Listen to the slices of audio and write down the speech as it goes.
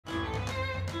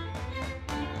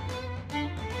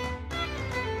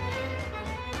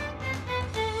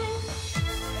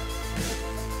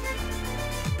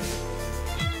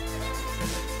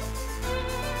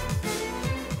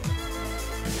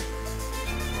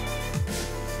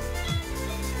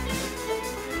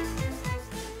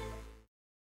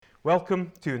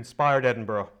Welcome to Inspired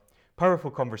Edinburgh, powerful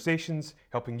conversations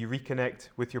helping you reconnect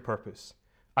with your purpose.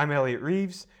 I'm Elliot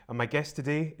Reeves, and my guest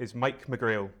today is Mike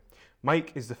McGrail.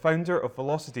 Mike is the founder of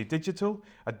Velocity Digital,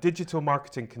 a digital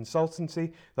marketing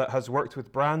consultancy that has worked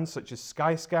with brands such as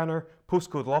Skyscanner,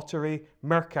 Postcode Lottery,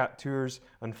 Mercat Tours,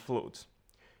 and Float.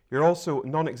 You're also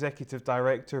non-executive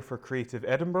director for Creative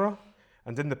Edinburgh,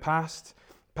 and in the past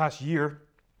year,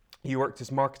 you worked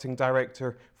as marketing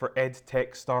director for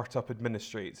EdTech Startup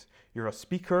Administrate. You're a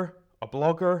speaker, a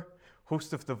blogger,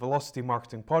 host of the Velocity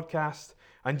Marketing Podcast,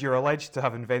 and you're alleged to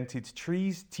have invented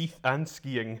trees, teeth, and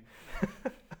skiing.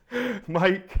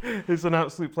 Mike, it's an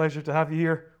absolute pleasure to have you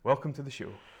here. Welcome to the show.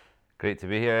 Great to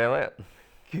be here, Elliot.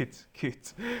 Good.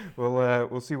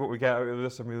 We'll see what we get out of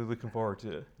this. I'm really looking forward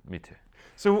to it. Me too.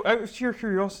 So, out of sheer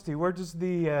curiosity, where does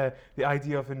the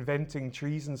idea of inventing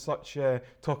trees and such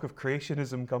talk of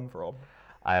creationism come from?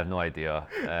 I have no idea.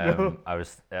 No.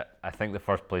 I think the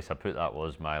first place I put that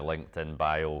was my LinkedIn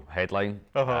bio headline,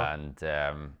 and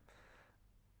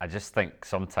I just think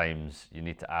sometimes you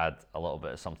need to add a little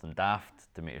bit of something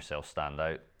daft to make yourself stand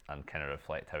out and kind of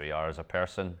reflect how you are as a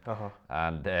person.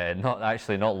 And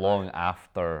not long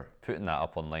after putting that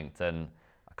up on LinkedIn,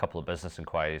 a couple of business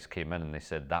inquiries came in and they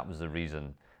said that was the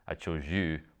reason I chose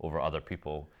you over other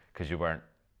people, because you weren't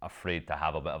afraid to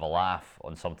have a bit of a laugh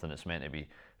on something that's meant to be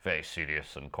very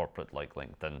serious and corporate like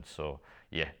LinkedIn. So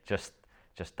yeah, just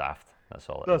daft. That's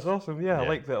all it is. That's awesome. Yeah, I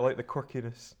like that. I like the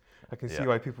quirkiness. I can see Yeah.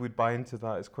 why people would buy into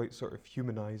that. It's quite sort of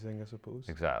humanizing, I suppose.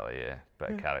 Exactly, yeah.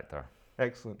 Bit of character.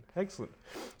 Excellent.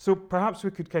 So perhaps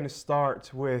we could kind of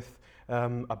start with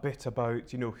a bit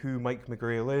about, who Mike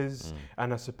McGrail is,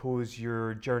 and I suppose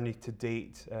your journey to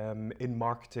date in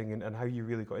marketing and how you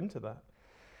really got into that.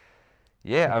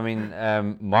 Yeah, I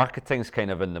mean, marketing's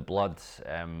kind of in the blood.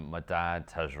 My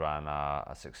dad has ran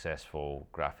a successful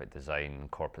graphic design,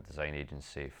 corporate design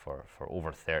agency for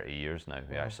over 30 years now.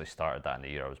 We actually started that in the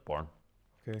year I was born.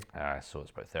 Okay. So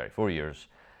it's about 34 years.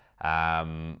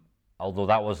 Although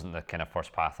that wasn't the kind of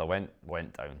first path I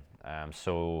went down.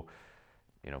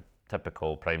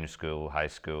 Typical primary school, high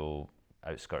school,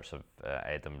 outskirts of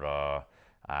Edinburgh.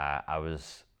 I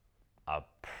was a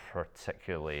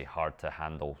particularly hard to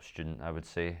handle student, I would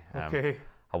say. Okay.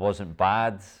 I wasn't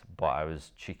bad, but I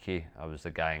was cheeky. I was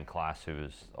the guy in class who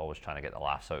was always trying to get the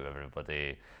laughs out of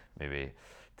everybody, maybe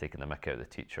taking the mick out of the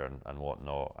teacher and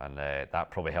whatnot. And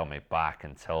that probably held me back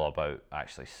until about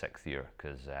actually sixth year,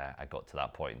 because I got to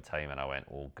that point in time and I went,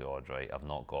 oh God, right, I've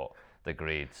not got the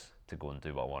grades to go and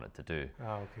do what I wanted to do.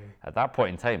 Okay. At that point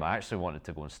in time, I actually wanted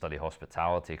to go and study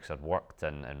hospitality because I'd worked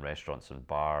in restaurants and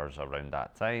bars around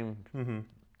that time.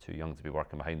 Too young to be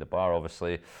working behind the bar,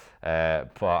 obviously.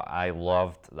 But I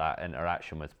loved that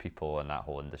interaction with people in that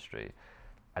whole industry.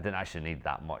 I didn't actually need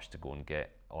that much to go and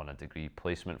get on a degree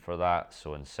placement for that.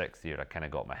 So in sixth year, I kind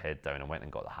of got my head down and went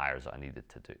and got the hires that I needed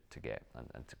to get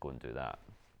and to go and do that.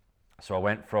 So I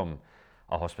went from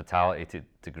a hospitality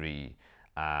degree,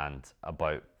 and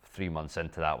about 3 months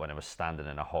into that, when I was standing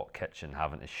in a hot kitchen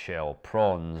having to shell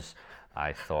prawns,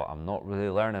 I thought, I'm not really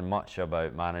learning much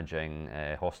about managing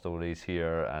hostelries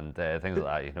here and things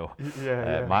like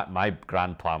that, My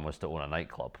grand plan was to own a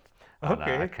nightclub. And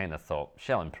I kind of thought,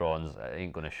 shelling prawns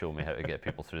ain't going to show me how to get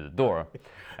people through the door.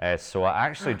 So I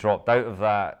actually dropped out of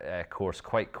that course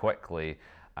quite quickly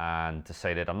and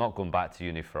decided I'm not going back to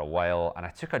uni for a while. And I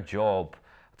took a job,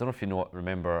 I don't know if you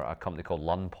remember a company called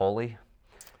Lun Poly,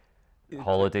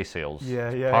 holiday sales,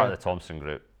 part of the Thompson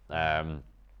Group.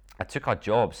 I took a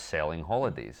job selling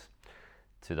holidays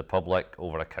to the public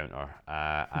over a counter,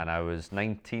 and I was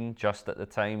 19 just at the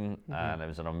time, and it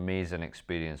was an amazing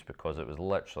experience because it was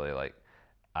literally like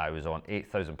I was on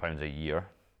 £8,000 a year,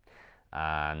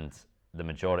 and the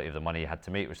majority of the money you had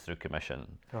to make was through commission.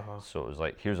 So it was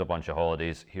like, here's a bunch of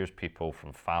holidays, here's people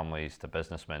from families to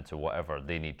businessmen to whatever,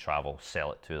 they need travel,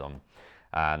 sell it to them.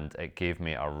 And it gave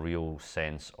me a real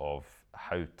sense of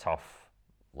how tough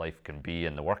life can be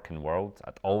in the working world.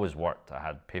 I'd always worked, I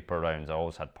had paper rounds, I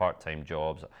always had part-time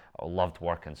jobs, I loved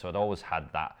working, so I'd always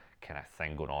had that kind of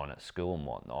thing going on at school and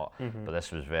whatnot. But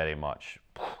this was very much,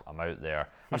 I'm out there.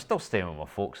 I was still staying with my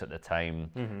folks at the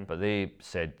time, but they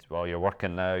said, well, you're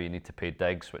working now, you need to pay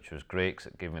digs, which was great because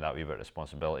it gave me that wee bit of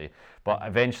responsibility. But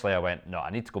eventually I went, no,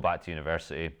 I need to go back to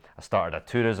university. I started a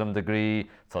tourism degree,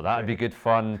 thought that'd be good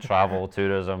fun, travel,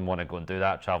 tourism, want to go and do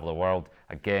that, travel the world.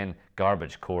 Again,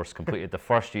 garbage course, completed the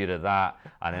first year of that,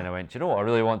 and then I went, you know what I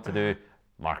really want to do?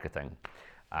 Marketing.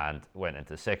 And went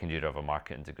into the second year of a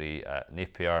marketing degree at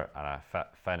Napier, and I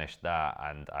finished that,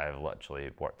 and I've literally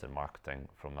worked in marketing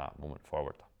from that moment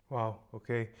forward. Wow,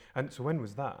 okay. And so when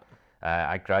was that?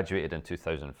 I graduated in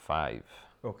 2005.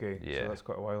 Okay, so Yeah. that's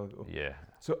quite a while ago. Yeah.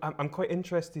 So I'm quite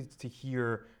interested to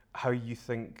hear how you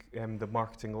think the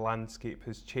marketing landscape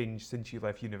has changed since you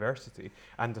left university,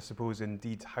 and I suppose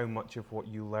indeed how much of what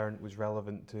you learned was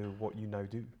relevant to what you now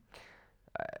do.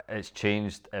 It's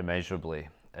changed immeasurably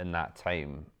in that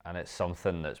time, and it's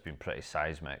something that's been pretty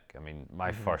seismic. I mean,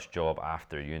 my first job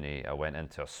after uni, I went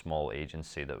into a small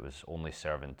agency that was only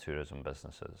serving tourism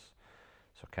businesses.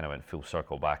 So I kind of went full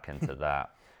circle back into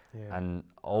that. Yeah. And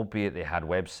albeit they had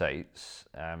websites,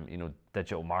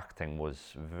 digital marketing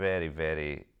was very,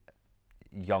 very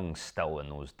young still in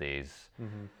those days.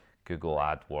 Google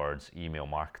AdWords, email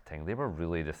marketing, they were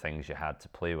really the things you had to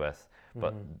play with,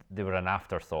 but they were an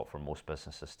afterthought for most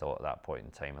businesses still at that point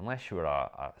in time, unless you were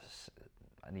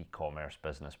an e-commerce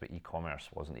business, but e-commerce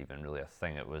wasn't even really a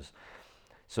thing.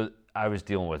 So I was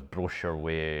dealing with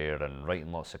brochureware and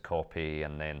writing lots of copy,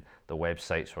 and then the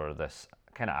websites were this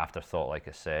kind of afterthought, like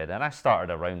I said. And I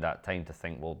started around that time to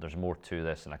think, well, there's more to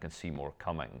this and I can see more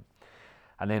coming.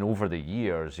 And then over the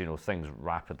years, things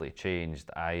rapidly changed.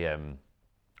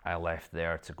 I left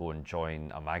there to go and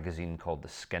join a magazine called The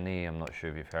Skinny. I'm not sure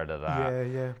if you've heard of that.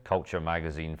 Yeah. Culture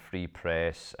magazine, free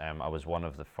press. I was one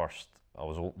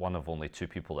of only two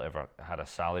people that ever had a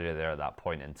salary there at that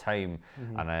point in time.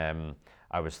 And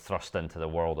I was thrust into the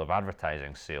world of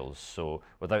advertising sales. So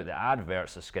without the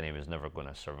adverts, The Skinny was never going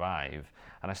to survive.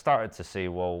 And I started to say,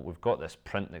 well, we've got this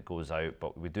print that goes out,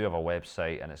 but we do have a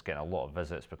website and it's getting a lot of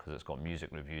visits because it's got music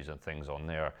reviews and things on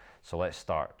there. So let's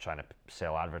start trying to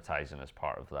sell advertising as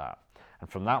part of that. And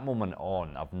from that moment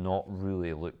on, I've not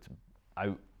really looked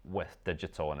out with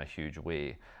digital in a huge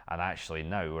way. And actually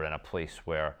now we're in a place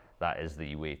where that is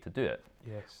the way to do it.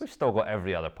 Yes. We've still got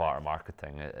every other part of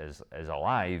marketing is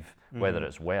alive, whether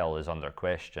it's well is under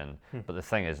question. But the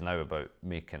thing is now about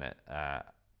making it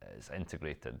is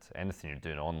integrated. Anything you're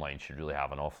doing online should really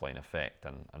have an offline effect,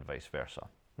 and vice versa.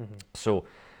 So,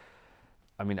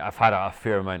 I mean, I've had a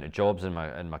fair amount of jobs in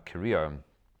my career,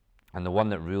 and the one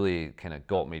that really kind of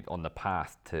got me on the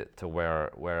path to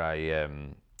where I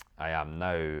am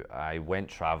now, I went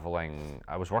traveling.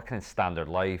 I was working in Standard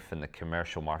Life in the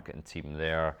commercial marketing team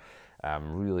there.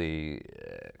 Really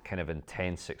kind of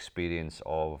intense experience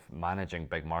of managing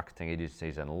big marketing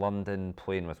agencies in London,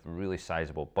 playing with really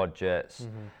sizable budgets,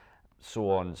 so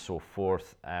on and so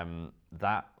forth.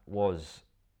 That was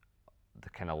the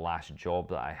kind of last job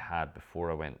that I had before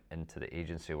I went into the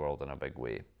agency world in a big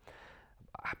way.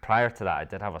 Prior to that, I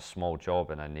did have a small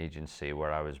job in an agency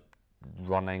where I was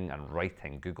running and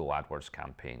writing Google AdWords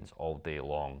campaigns all day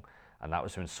long, and that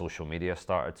was when social media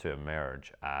started to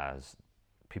emerge as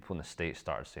people in the States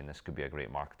started saying this could be a great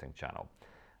marketing channel.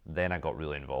 Then I got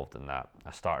really involved in that.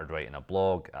 I started writing a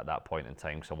blog at that point in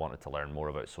time because I wanted to learn more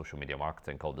about social media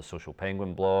marketing, called the Social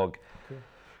Penguin blog. Okay.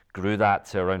 Grew that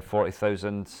to around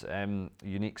 40,000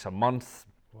 uniques a month.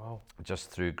 Wow.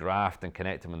 Just through graft and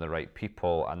connecting with the right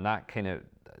people, and that kind of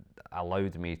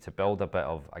allowed me to build a bit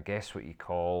of, I guess what you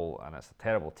call, and it's a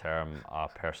terrible term, a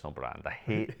personal brand. I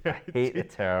hate the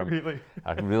term. Really?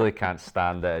 I really can't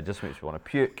stand it. It just makes me want to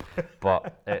puke.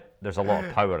 But there's a lot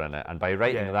of power in it. And by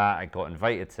writing that, I got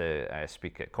invited to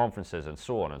speak at conferences and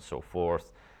so on and so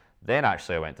forth. Then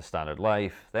actually I went to Standard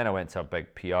Life. Then I went to a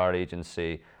big PR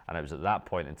agency. And it was at that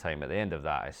point in time, at the end of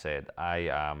that, I said, I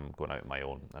am going out on my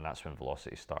own. And that's when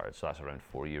Velocity started. So that's around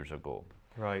 4 years ago.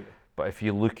 Right. But if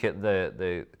you look at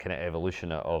the kind of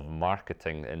evolution of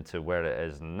marketing into where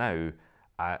it is now,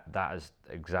 that is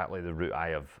exactly the route I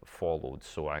have followed.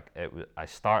 So I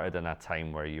started in a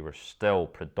time where you were still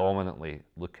predominantly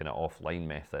looking at offline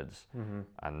methods,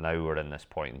 and now we're in this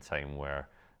point in time where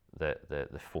the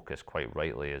focus quite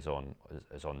rightly is on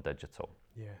digital.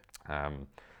 Yeah.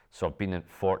 So I've been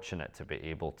fortunate to be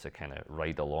able to kind of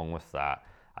ride along with that,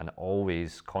 and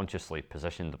always consciously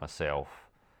positioned myself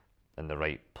in the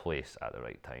right place at the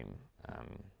right time,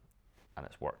 and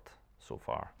it's worked so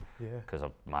far. Yeah. Because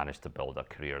I've managed to build a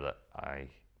career that I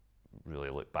really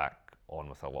look back on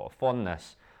with a lot of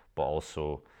fondness, but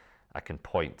also I can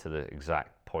point to the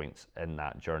exact points in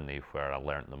that journey where I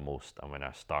learned the most, and when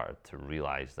I started to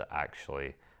realize that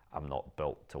actually I'm not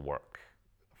built to work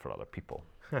for other people,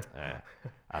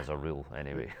 as a rule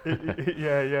anyway.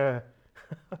 Yeah.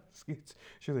 It's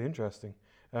really interesting.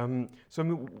 So, I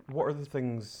mean, what are the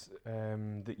things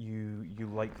that you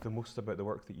like the most about the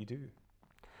work that you do?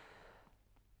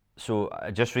 So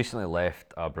I just recently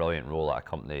left a brilliant role at a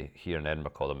company here in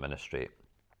Edinburgh called Administrate,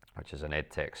 which is an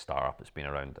edtech startup. It's been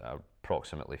around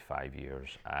approximately 5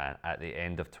 years. And at the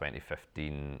end of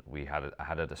 2015, I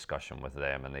had a discussion with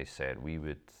them, and they said,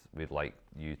 we'd like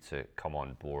you to come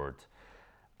on board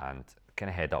and kind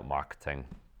of head up marketing.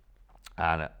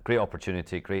 And great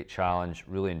opportunity, great challenge,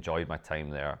 really enjoyed my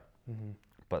time there.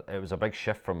 But it was a big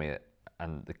shift for me,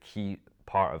 and the key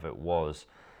part of it was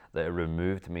that it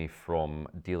removed me from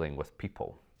dealing with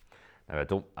people.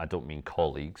 Now, I don't mean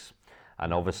colleagues,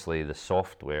 and obviously the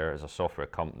software, as a software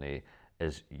company,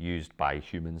 is used by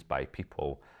humans, by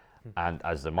people. And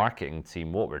as the marketing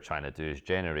team, what we're trying to do is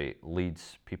generate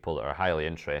leads, people that are highly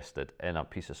interested in a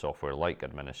piece of software like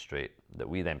Administrate, that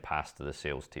we then pass to the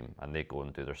sales team, and they go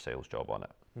and do their sales job on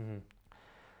it.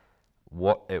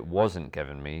 What it wasn't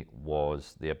giving me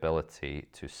was the ability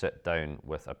to sit down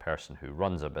with a person who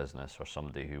runs a business or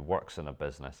somebody who works in a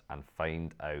business and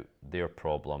find out their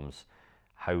problems,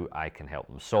 how I can help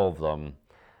them solve them.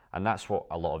 And that's what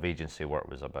a lot of agency work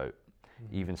was about.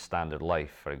 Even Standard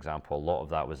Life, for example, a lot of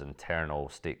that was internal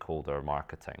stakeholder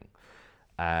marketing.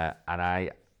 And I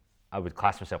would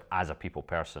class myself as a people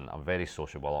person. I'm very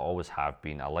sociable. I always have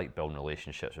been. I like building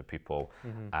relationships with people.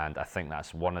 And I think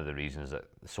that's one of the reasons that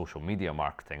social media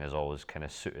marketing has always kind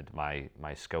of suited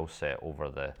my skill set over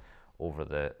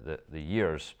the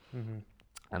years.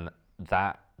 And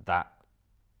that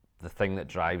the thing that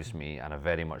drives me, and I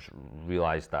very much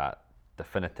realized that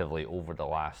definitively over the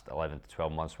last 11 to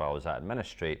 12 months while I was at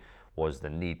Administrate, was the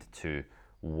need to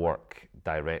work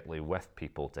directly with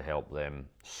people to help them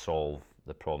solve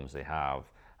the problems they have.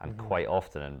 And quite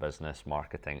often in business,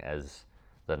 marketing is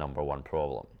the number one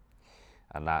problem.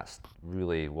 And that's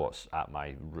really what's at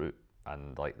my root,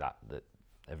 and like that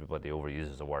everybody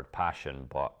overuses the word passion,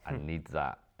 but I need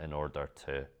that in order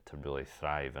to really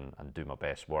thrive and do my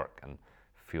best work and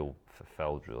feel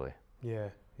fulfilled, really.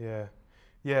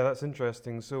 Yeah, that's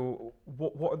interesting. So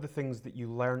what are the things that you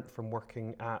learned from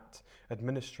working at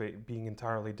Administrate, being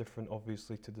entirely different,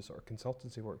 obviously, to the sort of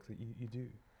consultancy work that you do?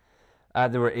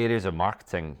 There were areas of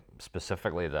marketing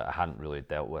specifically that I hadn't really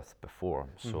dealt with before.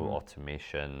 So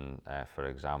automation, for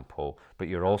example, but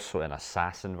you're also in a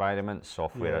SaaS environment,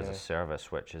 software as a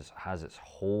service, which has its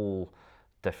whole,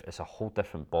 it's a whole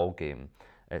different ball game.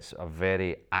 It's a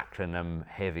very acronym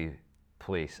heavy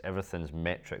place. Everything's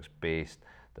metrics based.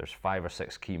 There's 5 or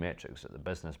 6 key metrics that the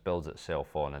business builds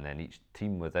itself on, and then each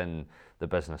team within the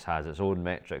business has its own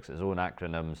metrics, its own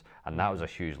acronyms, and that was a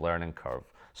huge learning curve.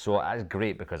 So that's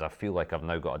great because I feel like I've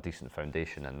now got a decent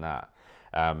foundation in that.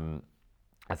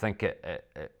 I think it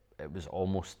was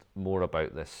almost more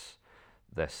about this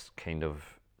kind of,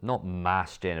 not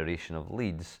mass generation of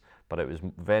leads, but it was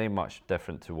very much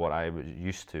different to what I was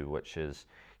used to, which is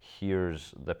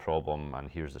here's the problem and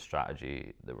here's the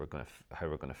strategy that how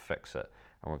we're going to fix it,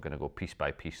 and we're going to go piece by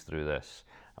piece through this,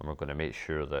 and we're going to make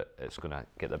sure that it's going to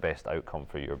get the best outcome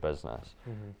for your business.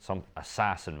 A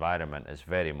SaaS environment is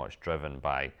very much driven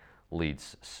by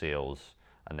leads, sales,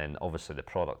 and then obviously the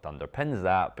product underpins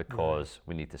that because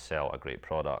we need to sell a great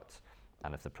product,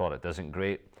 and if the product isn't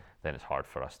great, then it's hard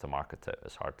for us to market it,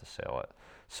 it's hard to sell it.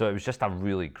 So it was just a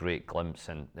really great glimpse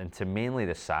into mainly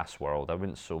the SaaS world. I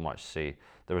wouldn't so much say,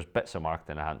 there was bits of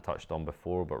marketing I hadn't touched on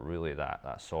before, but really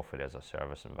that software as a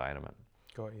service environment.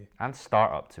 Got you. And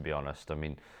startup, to be honest. I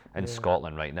mean, in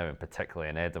Scotland right now, and particularly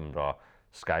in Edinburgh,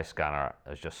 Skyscanner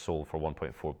has just sold for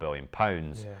 £1.4 billion,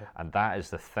 and that is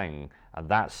the thing, and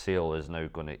that sale is now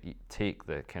going to take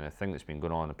the kind of thing that's been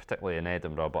going on, particularly in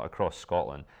Edinburgh, but across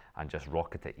Scotland, and just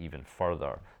rocket it even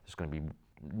further. There's going to be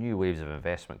new waves of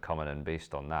investment coming in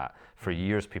based on that. For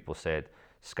years, people said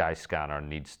Skyscanner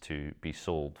needs to be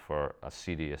sold for a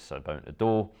serious amount of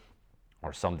dough,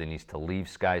 or somebody needs to leave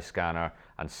Skyscanner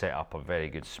and set up a very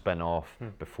good spin-off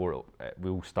before it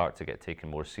will start to get taken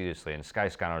more seriously. And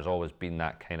Skyscanner has always been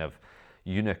that kind of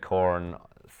unicorn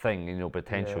thing,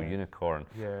 potential unicorn.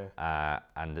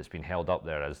 And it's been held up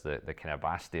there as the kind of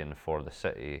bastion for the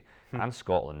city and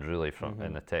Scotland, really, from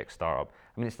in the tech startup.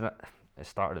 I mean, it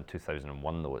started in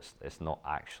 2001, though. It's not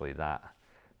actually that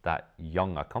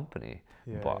young a company.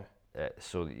 But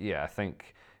I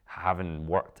think having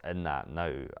worked in that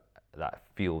now, that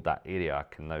field, that area, I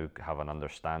can now have an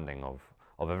understanding of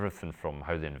everything from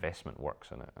how the investment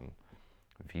works in it, and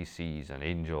VCs and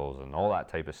angels and all that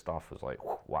type of stuff is like,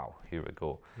 wow, here we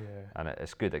go. And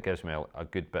it's good. It gives me a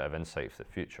good bit of insight for the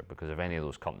future, because if any of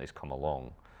those companies come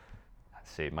along and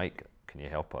say, Mike, can you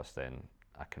help us, then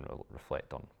I can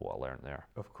reflect on what I learned there.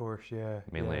 Of course,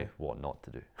 Mainly what not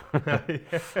to do.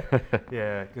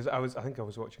 Because I think I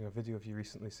was watching a video of you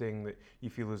recently saying that you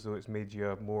feel as though it's made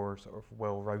you a more sort of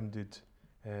well-rounded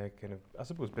kind of, I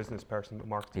suppose, business person, but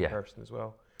marketing person as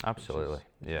well. Absolutely,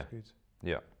 which is good.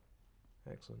 Yeah.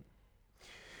 Excellent.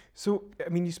 So, I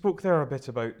mean, you spoke there a bit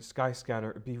about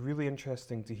Skyscanner. It'd be really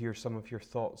interesting to hear some of your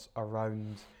thoughts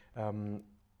around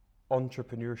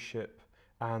entrepreneurship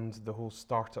and the whole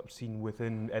startup scene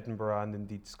within Edinburgh and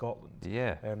indeed Scotland.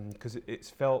 Yeah. Because it's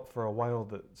felt for a while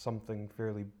that something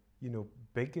fairly,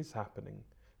 big is happening.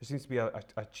 There seems to be a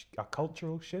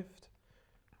cultural shift.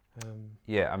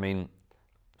 Yeah, I mean,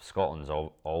 Scotland's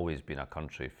always been a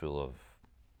country full of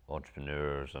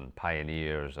entrepreneurs and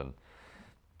pioneers, and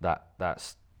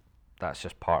that's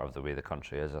just part of the way the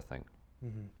country is, I think.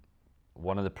 Mm-hmm.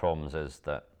 One of the problems is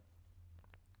that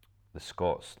the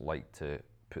Scots like to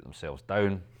put themselves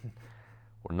down.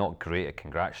 We're not great at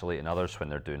congratulating others when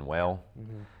they're doing well.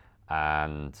 Mm-hmm.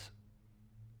 And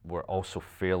we're also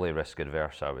fairly risk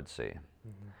adverse, I would say.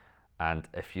 Mm-hmm. And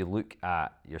if you look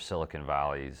at your Silicon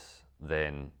Valleys,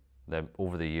 then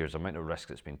over the years, the amount of risk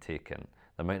that's been taken,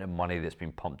 the amount of money that's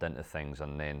been pumped into things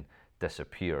and then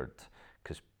disappeared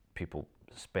because people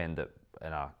spend it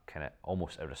in a kind of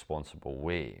almost irresponsible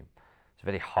way. It's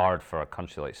very hard for a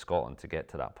country like Scotland to get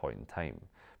to that point in time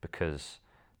because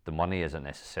the money isn't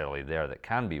necessarily there that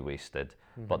can be wasted,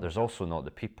 but there's also not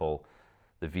the people,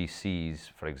 the VCs,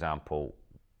 for example,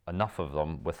 enough of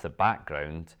them with the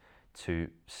background to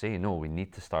say, no, we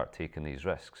need to start taking these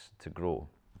risks to grow.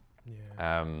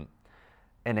 Yeah.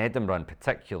 In Edinburgh in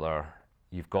particular,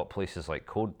 you've got places like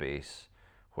Codebase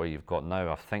where you've got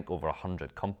now, I think, over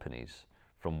 100 companies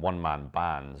from one-man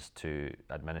bands to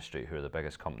Administrate, who are the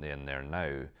biggest company in there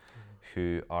now,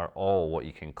 who are all what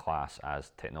you can class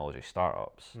as technology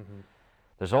startups. Mm-hmm.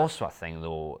 There's also a thing,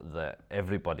 though, that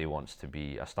everybody wants to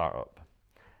be a startup.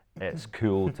 It's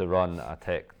cool to run a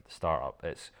tech startup.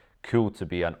 It's cool to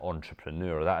be an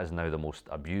entrepreneur. That is now the most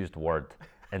abused word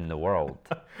in the world.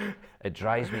 It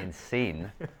drives me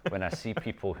insane when I see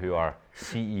people who are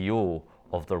CEO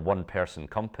of their one-person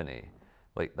company.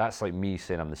 Like, that's like me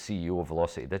saying I'm the CEO of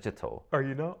Velocity Digital. Are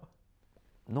you not?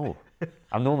 No,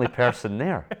 I'm the only person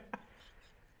there.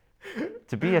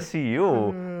 To be a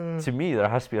CEO, to me, there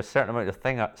has to be a certain amount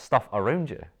of stuff around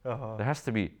you. Uh-huh. There has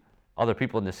to be other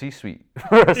people in the C-suite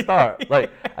for a start.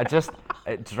 Like,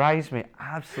 it drives me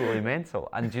absolutely mental.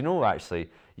 And actually,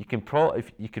 you could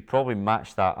probably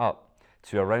match that up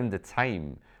to around the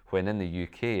time when in the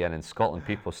UK and in Scotland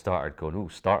people started going, oh,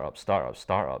 startups.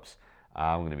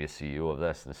 I'm going to be a CEO of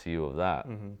this and a CEO of that.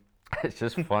 Mm-hmm. It's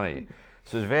just funny.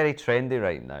 So it's very trendy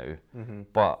right now,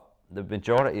 but the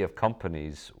majority of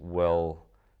companies will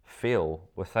fail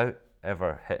without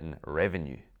ever hitting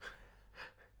revenue.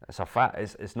 It's a fact.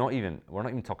 It's not even. We're not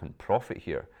even talking profit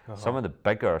here. Uh-huh. Some of the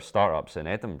bigger startups in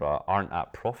Edinburgh aren't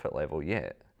at profit level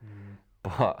yet.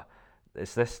 But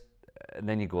it's this, and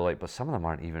then you go like, but some of them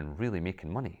aren't even really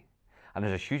making money. And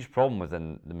there's a huge problem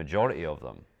within the majority of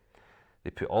them. They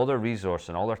put all their resource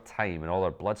and all their time and all their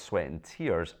blood, sweat and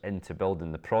tears into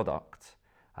building the product,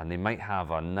 and they might have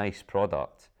a nice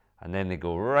product, and then they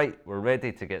go, right, we're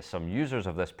ready to get some users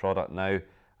of this product now,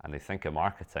 and they think of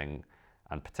marketing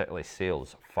and particularly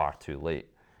sales far too late.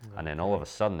 Okay. And then all of a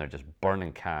sudden they're just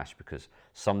burning cash because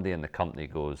somebody in the company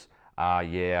goes,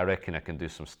 yeah, I reckon I can do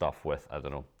some stuff with, I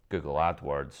don't know, Google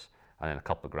AdWords, and then a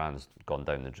couple of grand's gone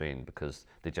down the drain because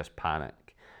they just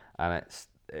panic. And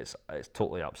it's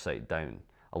totally upside down.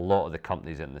 A lot of the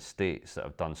companies in the States that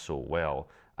have done so well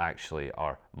actually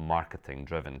are marketing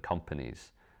driven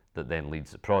companies that then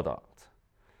leads the product.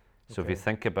 So if you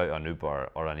think about an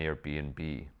Uber or an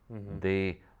Airbnb,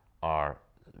 they are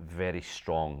very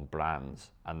strong brands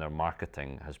and their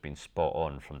marketing has been spot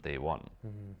on from day one.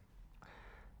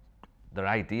 Their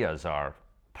ideas are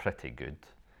pretty good.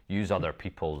 Use other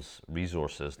people's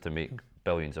resources to make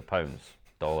billions of pounds,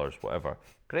 dollars, whatever.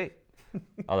 Great.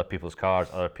 Other people's cars,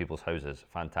 other people's houses,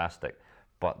 fantastic.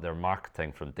 But their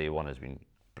marketing from day one has been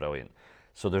brilliant.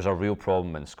 So there's a real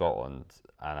problem in Scotland,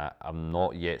 and I'm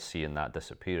not yet seeing that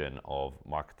disappearing of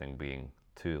marketing being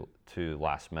too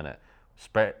last minute,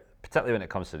 particularly when it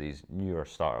comes to these newer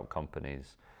startup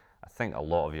companies. I think a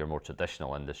lot of your more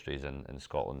traditional industries in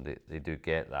Scotland, they do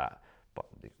get that, but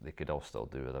they could all still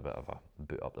do with a bit of a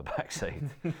boot up the backside.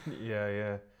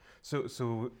 Yeah.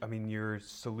 So I mean, your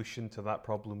solution to that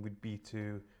problem would be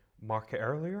to market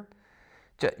earlier?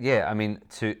 Yeah, I mean,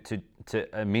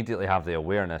 to immediately have the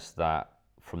awareness that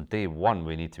from day one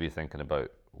we need to be thinking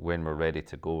about when we're ready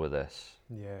to go with this.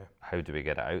 Yeah. How do we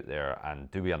get it out there,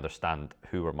 and do we understand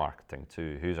who we're marketing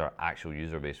to? Who's our actual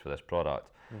user base for this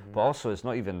product? But also, it's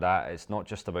not even that. It's not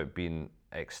just about being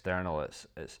external.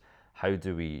 It's how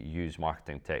do we use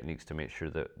marketing techniques to make sure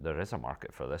that there is a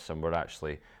market for this and we're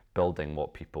actually building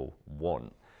what people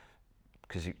want.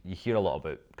 Because you hear a lot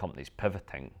about companies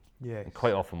pivoting. Yes. And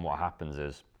quite often what happens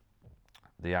is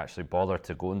they actually bother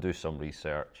to go and do some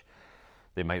research.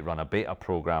 They might run a beta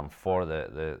program for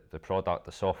the product,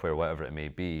 the software, whatever it may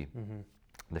be.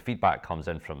 the feedback comes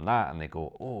in from that, and they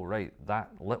go, oh, right, that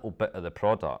little bit of the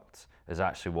product is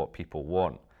actually what people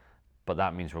want. But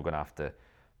that means we're going to have to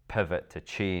pivot to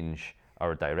change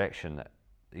our direction,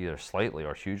 either slightly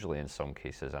or hugely in some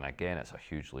cases. And again, it's a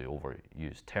hugely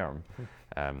overused term,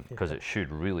 because it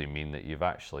should really mean that you've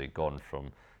actually gone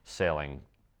from selling,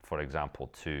 for example,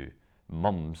 to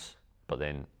mums, but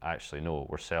then actually, no,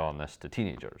 we're selling this to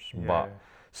teenagers. Yeah. But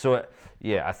so,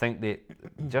 I think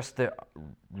just the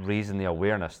raising the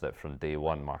awareness that from day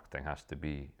one, marketing has to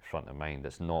be front of mind.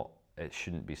 It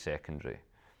shouldn't be secondary.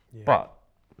 Yeah. But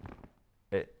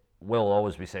it will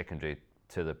always be secondary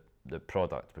to the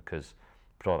product, because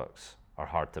products are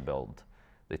hard to build.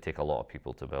 They take a lot of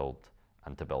people to build,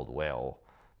 and to build well,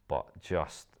 but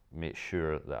just make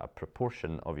sure that a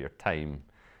proportion of your time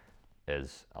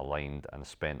is aligned and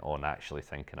spent on actually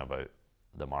thinking about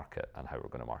the market and how we're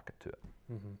going to market to it.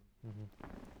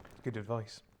 Good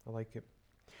advice. I like it.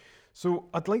 So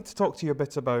I'd like to talk to you a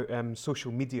bit about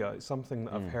social media. It's something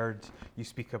that I've heard you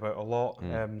speak about a lot,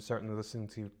 certainly listening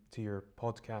to your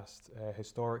podcast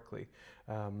historically.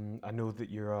 I know that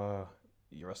you're a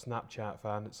Snapchat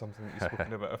fan. It's something that you've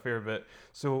spoken about a fair bit.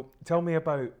 So tell me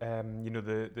about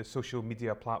the social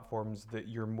media platforms that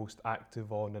you're most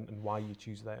active on, and why you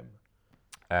choose them.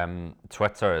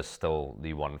 Twitter is still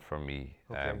the one for me.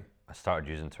 Okay. I started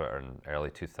using Twitter in early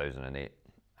 2008,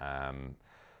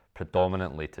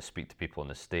 predominantly to speak to people in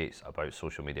the States about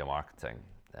social media marketing,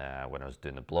 when I was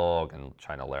doing the blog and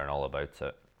trying to learn all about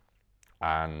it.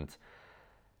 And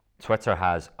Twitter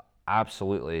has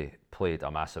absolutely played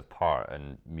a massive part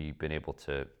in me being able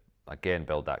to, again,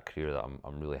 build that career that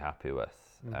I'm really happy with.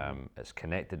 It's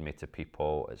connected me to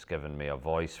people. It's given me a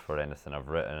voice for anything I've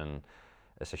written.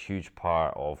 It's a huge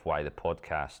part of why the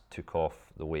podcast took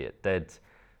off the way it did.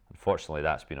 Unfortunately,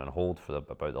 that's been on hold for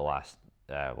about the last,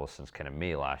 since kind of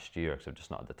May last year, because I've just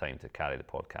not had the time to carry the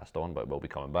podcast on, but it will be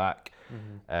coming back.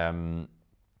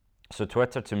 So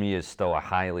Twitter to me is still a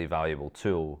highly valuable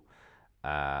tool,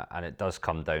 and it does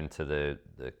come down to the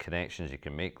connections you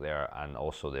can make there, and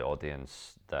also the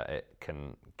audience that it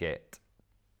can get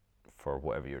for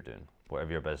whatever you're doing,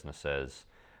 whatever your business is.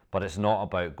 But it's not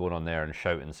about going on there and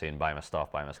shouting, saying, buy my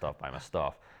stuff, buy my stuff, buy my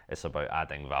stuff. It's about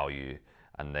adding value,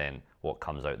 and then what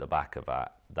comes out the back of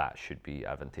that should be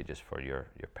advantageous for your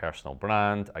personal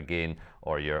brand, again,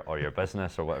 or your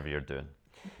business, or whatever you're doing.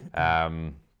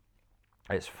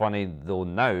 It's funny though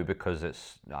now, because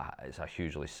it's a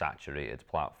hugely saturated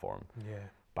platform. Yeah.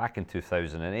 Back in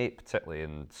 2008, particularly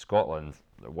in Scotland,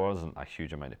 there wasn't a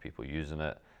huge amount of people using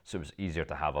it, so it was easier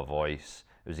to have a voice.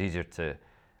 It was easier to,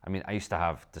 I used to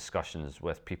have discussions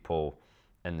with people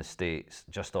in the States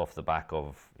just off the back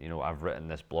of, I've written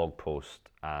this blog post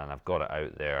and I've got it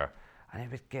out there, and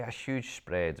it would get a huge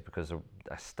spread because there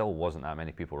still wasn't that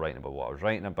many people writing about what I was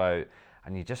writing about,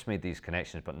 and you just made these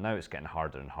connections. But now it's getting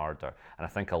harder and harder, and I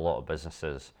think a lot of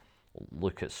businesses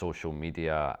look at social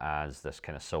media as this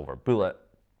kind of silver bullet,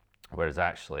 whereas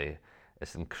actually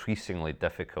it's increasingly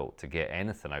difficult to get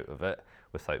anything out of it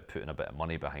without putting a bit of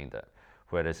money behind it.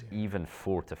 Whereas even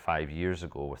 4 to 5 years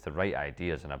ago, with the right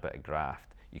ideas and a bit of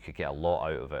graft, you could get a lot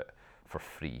out of it for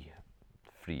free.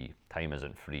 Time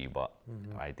isn't free, but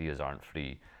ideas aren't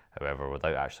free. However,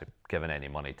 without actually giving any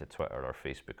money to Twitter or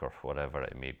Facebook or whatever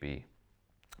it may be.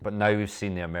 But now we've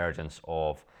seen the emergence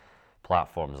of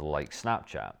platforms like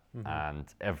Snapchat,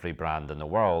 and every brand in the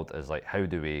world is like, how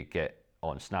do we get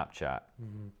on Snapchat?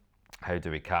 How do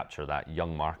we capture that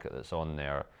young market that's on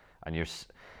there? And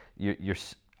you're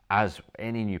as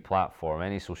any new platform,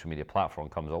 any social media platform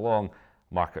comes along,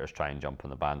 marketers try and jump on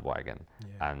the bandwagon.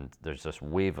 Yeah. And there's this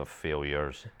wave of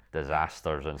failures,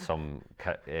 disasters in some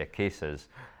cases,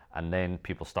 and then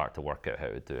people start to work out how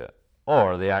to do it.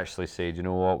 Or they actually say, do you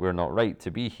know what, we're not right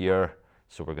to be here,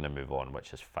 so we're going to move on,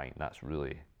 which is fine. That's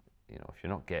really, if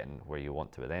you're not getting where you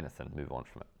want to with anything, move on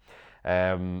from it.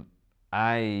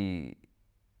 I'd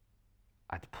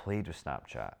played with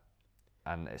Snapchat,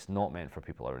 and it's not meant for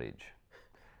people our age.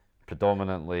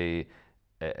 Predominantly,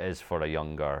 it is for a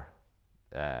younger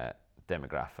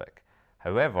demographic.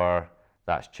 However,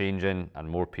 that's changing, and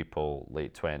more people,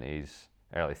 late 20s,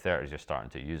 early 30s, are starting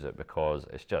to use it because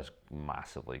it's just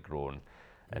massively grown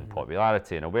in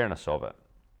popularity and awareness of it.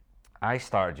 I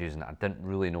started using it. I didn't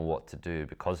really know what to do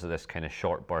because of this kind of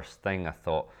short burst thing. I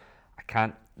thought, I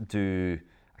can't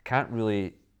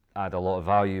really add a lot of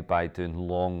value by doing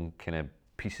long kind of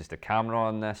pieces to camera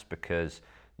on this, because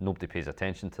nobody pays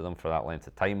attention to them for that length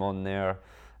of time on there.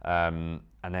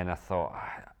 And then I thought,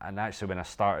 and actually when I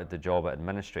started the job at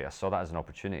Administrate, I saw that as an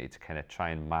opportunity to kind of try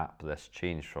and map this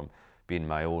change from being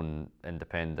my own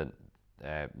independent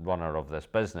runner of this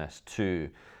business to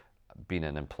being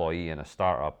an employee in a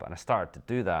startup, and I started to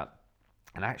do that,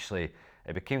 and actually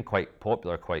it became quite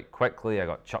popular quite quickly. I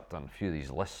got chucked on a few of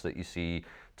these lists that you see,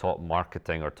 top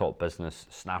marketing or top business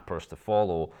snappers to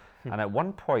follow. And at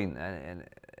one point in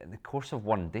the course of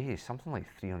one day, something like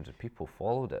 300 people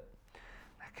followed it.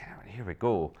 Here we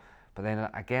go. But then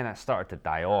again, it started to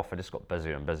die off. I just got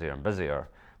busier and busier and busier.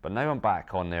 But now I'm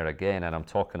back on there again, and I'm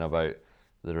talking about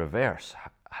the reverse,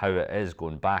 how it is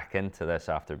going back into this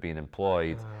after being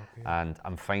employed. Okay. And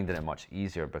I'm finding it much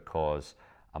easier because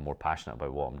I'm more passionate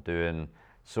about what I'm doing.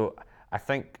 So I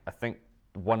think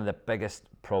one of the biggest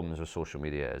problems with social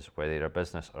media is, whether you're a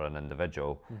business or an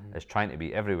individual, is trying to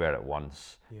be everywhere at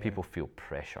once. Yeah. People feel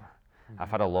pressure. I've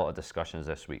had a lot of discussions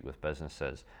this week with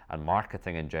businesses, and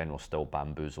marketing in general still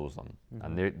bamboozles them.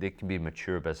 And they can be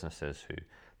mature businesses who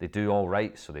they do all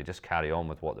right, so they just carry on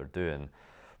with what they're doing.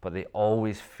 But they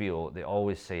always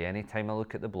say, anytime I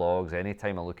look at the blogs,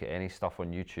 anytime I look at any stuff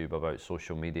on YouTube about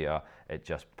social media, it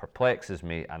just perplexes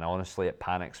me, and honestly it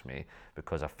panics me,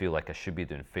 because I feel like I should be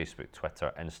doing Facebook,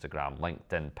 Twitter, Instagram,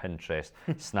 LinkedIn, Pinterest,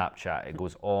 Snapchat. It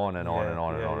goes on and on and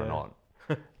on and on and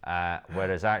on.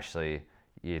 Whereas actually,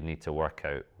 you need to work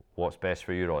out what's best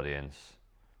for your audience,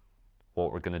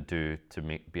 what we're going to do to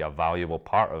be a valuable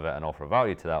part of it and offer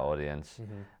value to that audience,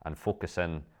 and focus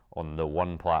in on the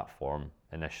one platform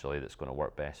initially that's going to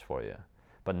work best for you.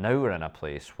 But now we're in a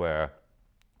place where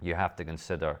you have to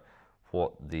consider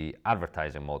what the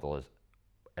advertising model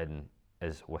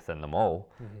is within them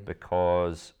all,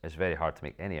 because it's very hard to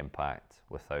make any impact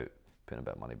without putting a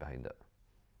bit of money behind it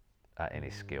at any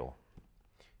scale.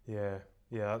 Yeah,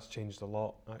 that's changed a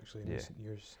lot actually in recent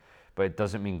years. But it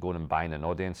doesn't mean going and buying an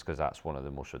audience, because that's one of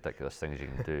the most ridiculous things you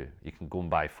can do. You can go and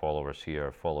buy followers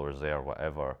here, followers there,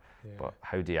 whatever. Yeah. But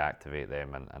how do you activate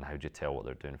them, and how do you tell what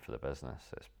they're doing for the business?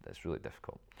 It's really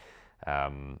difficult.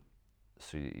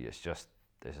 So it's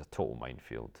a total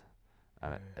minefield,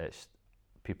 and it's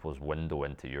people's window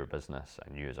into your business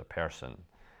and you as a person,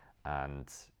 and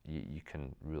you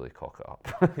can really cock it up.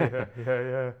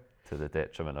 Yeah. To the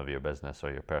detriment of your business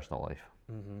or your personal life.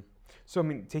 So, I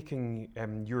mean, taking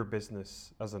your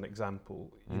business as an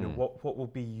example, you know, what will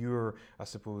be your, I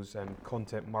suppose,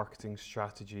 content marketing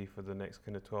strategy for the next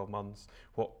kind of 12 months?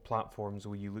 What platforms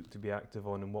will you look to be active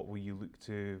on, and what will you look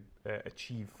to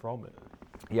achieve from it?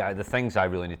 Yeah, the things I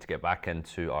really need to get back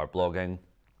into are blogging.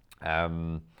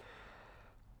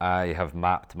 I have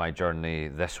mapped my journey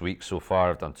this week so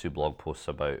far. I've done 2 blog posts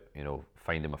about,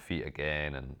 finding my feet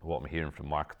again and what I'm hearing from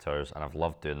marketers, and I've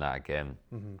loved doing that again.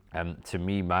 To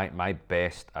me, my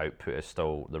best output is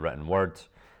still the written word.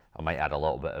 I might add a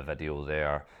little bit of video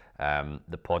there.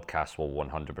 The podcast will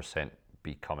 100%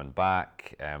 be coming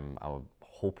back. I'm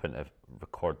hoping to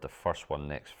record the first one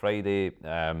next Friday.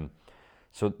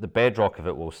 So the bedrock of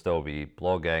it will still be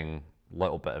blogging,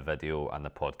 little bit of video, and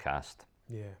the podcast.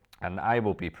 Yeah. And I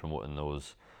will be promoting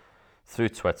those through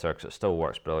Twitter, because it still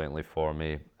works brilliantly for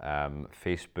me.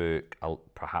 Facebook,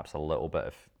 perhaps a little bit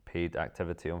of paid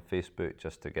activity on Facebook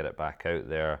just to get it back out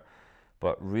there.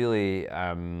 But really,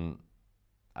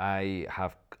 I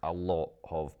have a lot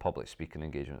of public speaking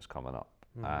engagements coming up,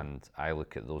 and I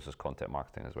look at those as content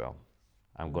marketing as well.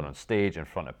 I'm going on stage in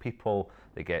front of people.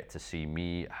 They get to see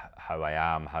me, how I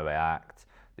am, how I act.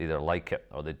 They either like it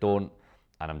or they don't,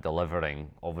 and I'm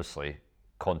delivering, obviously,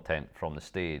 content from the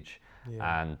stage.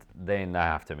 Yeah. And then I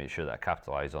have to make sure that I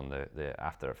capitalize on the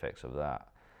after effects of that.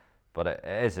 But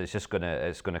it's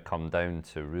gonna come down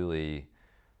to really,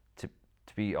 to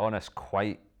be honest,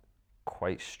 quite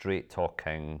straight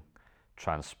talking,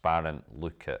 transparent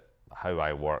look at how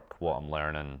I work, what I'm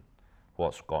learning,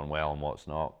 what's gone well and what's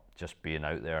not. Just being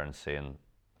out there and saying,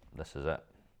 this is it.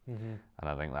 And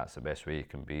I think that's the best way you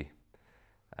can be.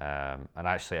 And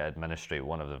actually at Administrate,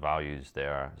 one of the values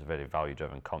there, it's a very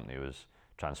value-driven company, was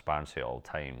transparency at all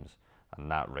times,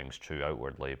 and that rings true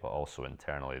outwardly, but also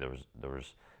internally. There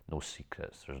was no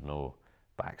secrets, there's no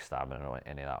backstabbing or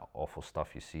any of that awful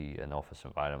stuff you see in office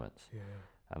environments. Yeah.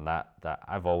 And that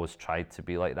I've always tried to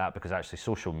be like that, because actually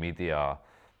social media,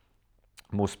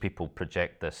 most people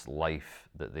project this life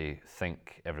that they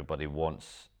think everybody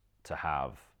wants to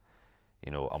have.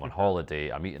 I'm on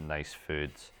holiday, I'm eating nice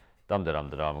foods,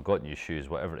 I've got new shoes,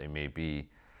 whatever it may be.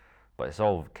 But it's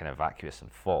all kind of vacuous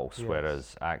and false, Yes.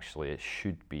 Whereas actually it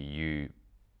should be you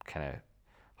kind of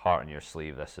heart on your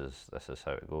sleeve, this is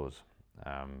how it goes.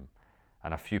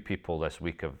 And a few people this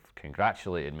week have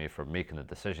congratulated me for making the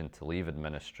decision to leave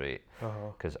Administrate,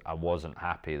 because I wasn't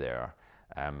happy there.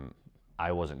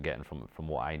 I wasn't getting from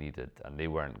what I needed, and they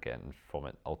weren't getting from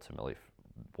it ultimately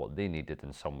what they needed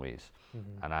in some ways.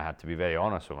 And I had to be very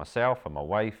honest with myself and my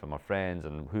wife and my friends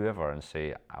and whoever, and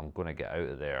say, I'm going to get out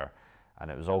of there,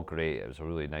 and it was all great. It was a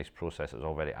really nice process. It was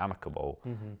all very amicable.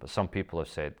 But some people have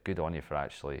said, good on you for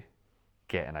actually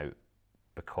getting out,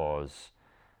 because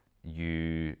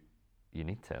you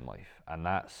need to in life. And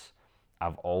that's,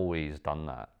 I've always done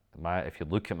that. If you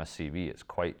look at my CV, it's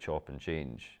quite chop and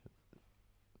change.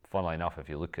 Funnily enough, if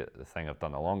you look at the thing I've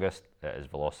done the longest, it is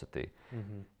Velocity,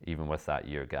 even with that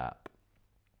year gap.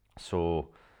 So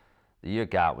the year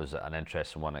gap was an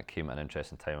interesting one. It came at an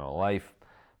interesting time in my life,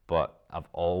 but I've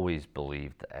always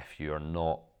believed that if you're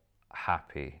not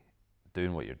happy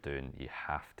doing what you're doing, you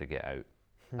have to get out.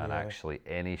 And actually,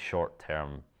 any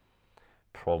short-term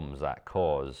problems that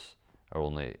cause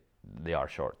they are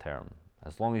short-term.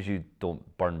 As long as you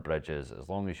don't burn bridges, as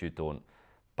long as you don't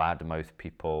badmouth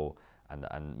people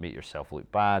and make yourself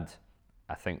look bad,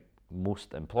 I think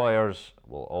most employers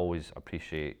will always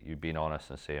appreciate you being honest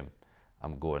and saying,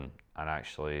 I'm going, and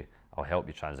actually I'll help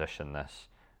you transition this,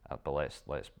 but let's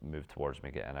move towards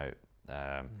me getting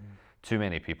out. Too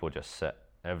many people just sit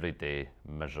every day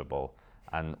miserable,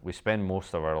 and we spend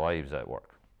most of our lives at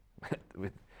work.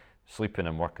 Sleeping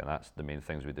and working, that's the main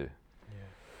things we do.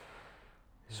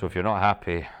 So if you're not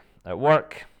happy at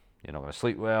work, you're not going to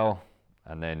sleep well,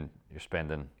 and then you're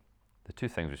spending the two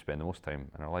things we spend the most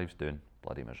time in our lives doing,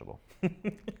 bloody miserable.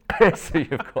 So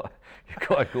you've got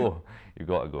to go. You've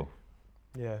got to go.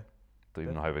 Yeah. Don't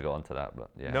even know how we got onto that, but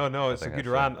yeah. No, it's a good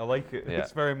rant. I like it. Yeah.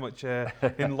 It's very much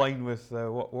in line with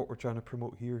what we're trying to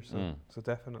promote here. So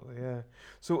definitely, yeah.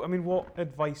 So I mean, what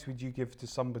advice would you give to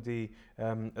somebody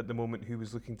at the moment who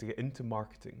was looking to get into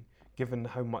marketing, given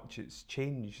how much it's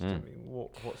changed? I mean,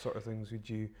 what sort of things would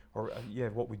you,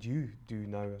 what would you do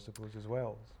now, I suppose, as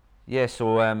well? Yeah,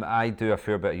 so I do a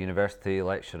fair bit of university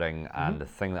lecturing, and the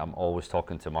thing that I'm always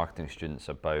talking to marketing students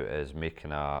about is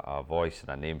making a voice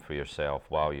and a name for yourself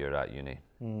while you're at uni,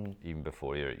 even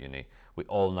before you're at uni. We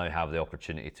all now have the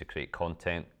opportunity to create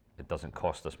content. It doesn't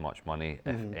cost us much money,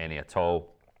 if any at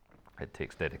all. It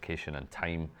takes dedication and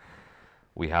time.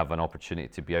 We have an opportunity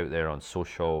to be out there on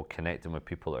social, connecting with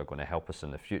people that are going to help us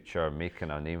in the future, making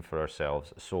a name for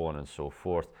ourselves, so on and so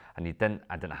forth. And I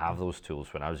didn't have those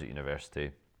tools when I was at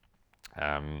university.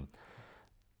 And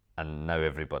now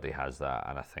everybody has that,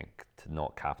 and I think to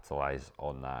not capitalise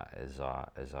on that is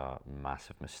a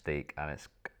massive mistake. And it's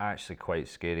actually quite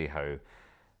scary how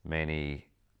many,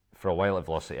 for a while at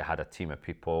Velocity I had a team of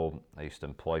people. I used to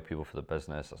employ people for the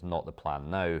business. That's not the plan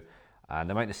now. And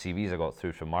the amount of CVs I got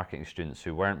through from marketing students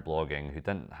who weren't blogging, who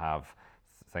didn't have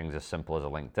things as simple as a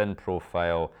LinkedIn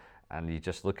profile, and you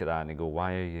just look at that and you go,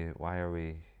 why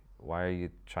are you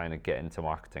trying to get into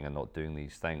marketing and not doing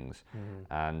these things?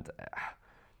 And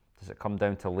does it come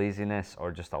down to laziness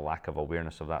or just a lack of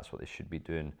awareness of that's what they should be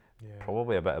doing?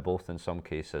 Probably a bit of both in some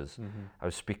cases. I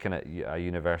was speaking at a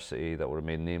university that will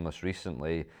remain nameless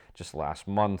recently, just last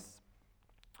month,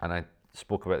 and I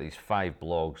spoke about these 5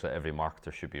 blogs that every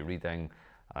marketer should be reading.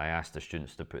 I asked the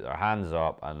students to put their hands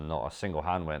up, and not a single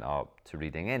hand went up to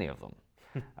reading any of them.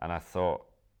 And I thought,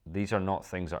 these are not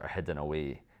things that are hidden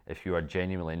away. If you are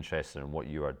genuinely interested in what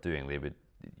you are doing,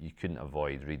 you couldn't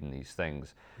avoid reading these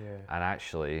things. And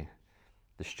actually,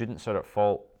 the students are at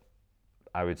fault,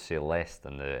 I would say, less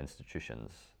than the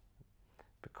institutions,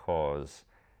 because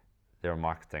their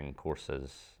marketing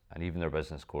courses and even their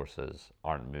business courses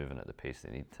aren't moving at the pace they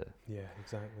need to. Yeah,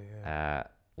 exactly.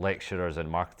 Lecturers in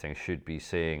marketing should be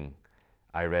saying,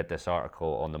 I read this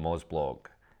article on the Moz blog,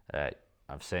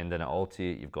 I'm sending it all to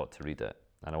you, you've got to read it.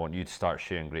 And I want you to start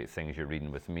sharing great things you're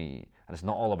reading with me. And it's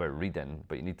not all about reading,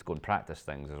 but you need to go and practice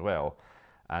things as well.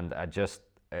 And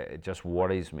it just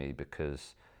worries me,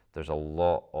 because there's a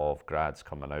lot of grads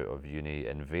coming out of uni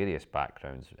in various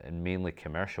backgrounds, and mainly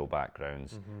commercial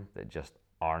backgrounds, that just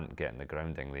aren't getting the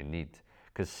grounding they need.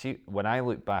 Because see, when I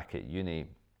look back at uni,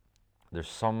 there's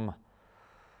some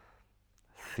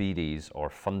theories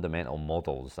or fundamental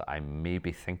models that I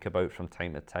maybe think about from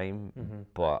time to time,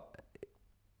 but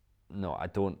no, I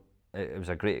don't. It was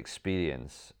a great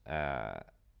experience.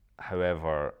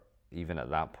 However, even at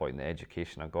that point, the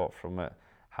education I got from it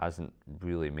hasn't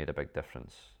really made a big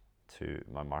difference to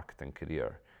my marketing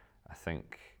career. I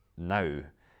think now,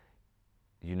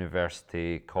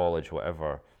 university, college,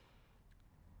 whatever,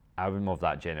 I'm of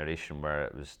that generation where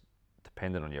it was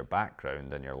dependent on your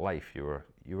background and your life.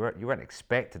 You weren't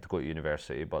expected to go to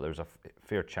university, but there was a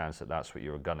fair chance that that's what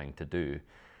you were gunning to do.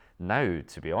 Now,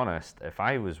 to be honest, if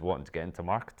I was wanting to get into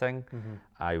marketing,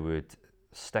 I would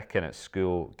stick in at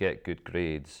school, get good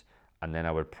grades, and then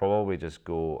I would probably just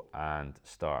go and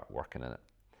start working in it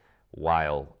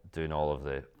while doing all of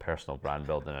the personal brand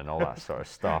building and all that sort of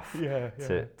stuff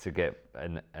to get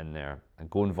in there, and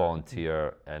go and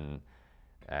volunteer in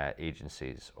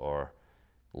agencies, or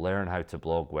learn how to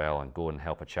blog well and go and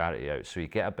help a charity out. So you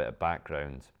get a bit of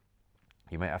background.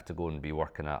 You might have to go and be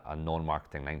working a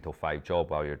non-marketing 9 to 5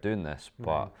 job while you're doing this,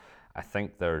 but I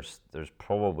think there's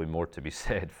probably more to be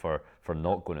said for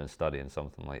not going and studying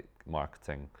something like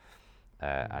marketing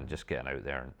and just getting out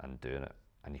there and doing it.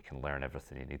 And you can learn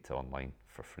everything you need to online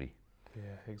for free.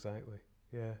 Yeah, exactly.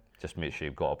 Yeah. Just make sure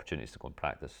you've got opportunities to go and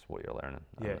practice what you're learning,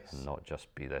 Yes. and not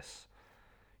just be this.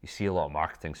 You see a lot of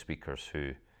marketing speakers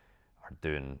who are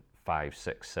doing 5,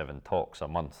 6, 7 talks a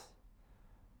month,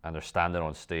 and they're standing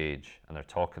on stage and they're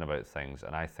talking about things.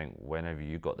 And I think whenever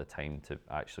you got the time to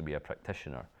actually be a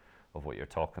practitioner of what you're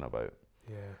talking about.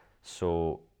 Yeah.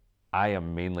 So I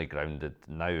am mainly grounded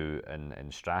now in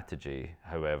strategy.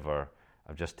 However,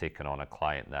 I've just taken on a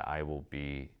client that I will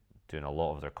be doing a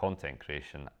lot of their content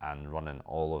creation and running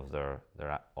all of their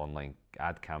online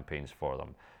ad campaigns for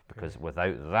them. Because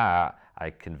without that, I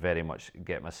can very much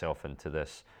get myself into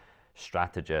this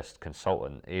strategist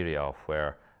consultant area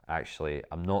where actually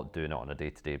I'm not doing it on a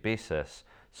day-to-day basis,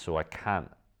 so I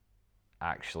can't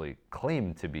actually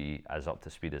claim to be as up to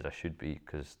speed as I should be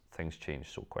because things change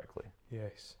so quickly.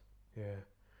 Yes. Yeah.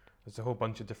 There's a whole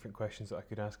bunch of different questions that I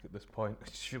could ask at this point,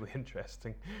 which is really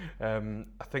interesting.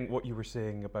 I think what you were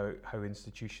saying about how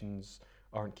institutions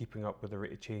aren't keeping up with the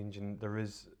rate of change, and there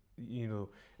is,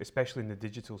 especially in the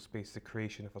digital space, the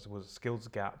creation of, I suppose, a skills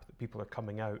gap, that people are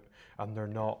coming out and they're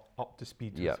not up to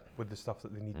speed with the stuff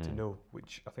that they need to know,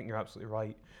 which I think you're absolutely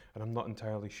right. And I'm not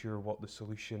entirely sure what the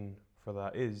solution for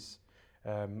that is.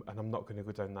 And I'm not going to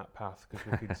go down that path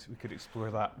because we could explore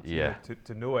that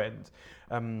to no end.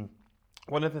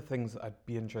 One of the things that I'd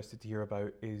be interested to hear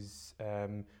about is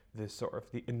the sort of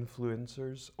the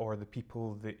influencers or the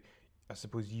people that I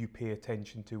suppose you pay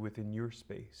attention to within your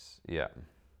space. Yeah,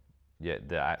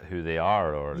 who they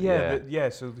are, or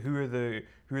So who are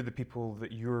the people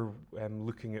that you're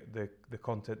looking at the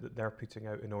content that they're putting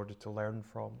out in order to learn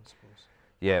from, I suppose?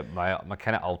 Yeah, my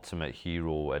kind of ultimate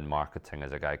hero in marketing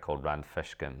is a guy called Rand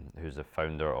Fishkin, who's the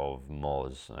founder of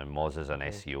Moz. And Moz is an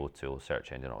SEO tool,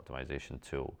 search engine optimization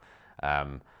tool.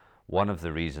 One of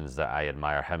the reasons that I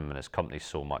admire him and his company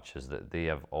so much is that they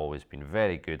have always been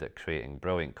very good at creating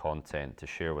brilliant content to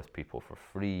share with people for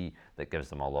free that gives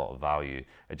them a lot of value.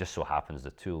 It just so happens the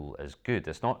tool is good.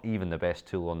 It's not even the best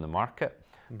tool on the market,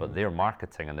 but their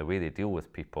marketing and the way they deal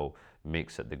with people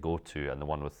makes it the go-to and the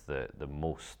one with the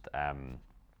most,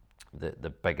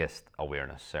 the biggest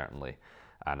awareness certainly,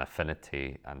 and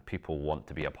affinity, and people want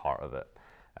to be a part of it.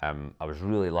 I was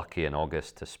really lucky in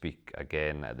August to speak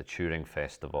again at the Turing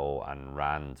Festival, and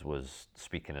Rand was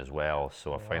speaking as well,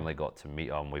 so I finally got to meet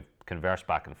him. We've conversed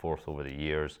back and forth over the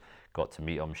years, got to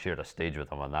meet him, shared a stage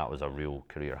with him, and that was a real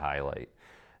career highlight.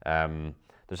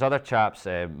 There's other chaps,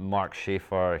 Mark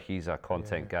Schaefer, he's a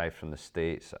content guy from the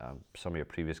States. Some of your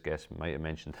previous guests might have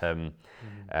mentioned him.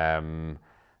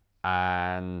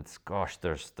 And gosh,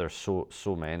 there's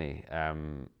so many.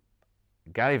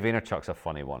 Gary Vaynerchuk's a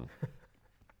funny one.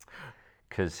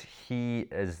 Because he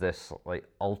is this like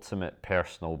ultimate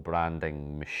personal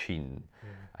branding machine,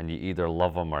 and you either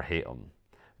love him or hate him.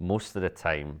 Most of the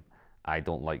time, I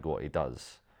don't like what he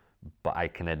does, but I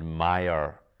can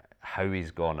admire how he's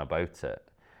gone about it.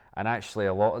 And actually,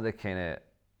 a lot of the kind of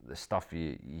the stuff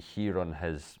you hear on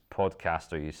his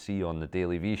podcast or you see on the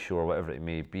Daily V show or whatever it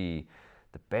may be,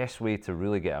 the best way to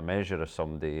really get a measure of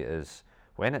somebody is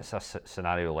when it's a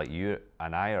scenario like you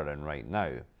and I are in right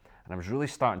now. And I was really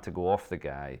starting to go off the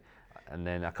guy. And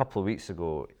then a couple of weeks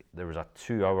ago, there was a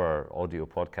 2-hour audio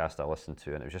podcast I listened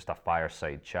to, and it was just a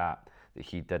fireside chat that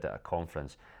he did at a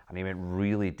conference. And he went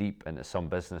really deep into some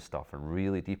business stuff and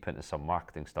really deep into some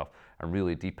marketing stuff and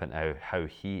really deep into how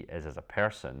he is as a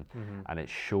person. And it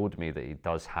showed me that he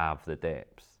does have the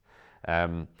depth.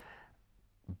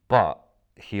 But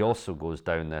he also goes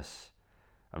down this,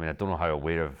 I mean, I don't know how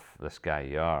aware of this guy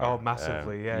you are. Oh,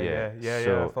 massively,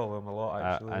 So, I follow him a lot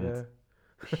actually. And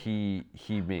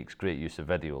he makes great use of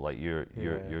video. Like your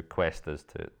quest is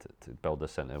to build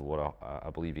this into what I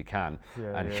believe you can.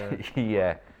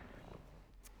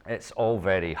 It's all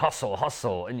very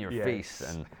hustle in your face,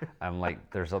 and I'm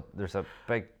like, there's a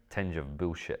big tinge of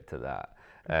bullshit to that.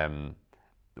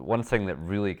 One thing that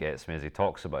really gets me is he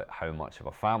talks about how much of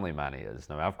a family man he is.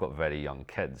 Now I've got very young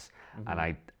kids, and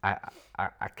I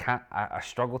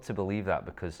struggle to believe that,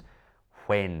 because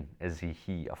when is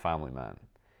he a family man?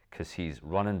 Because he's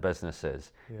running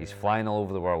businesses, he's flying all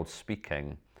over the world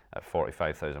speaking at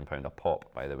 £45,000 a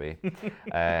pop, by the way,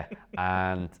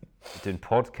 and doing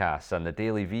podcasts and the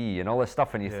Daily V and all this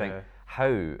stuff, and you think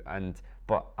how?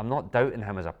 But I'm not doubting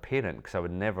him as a parent, because I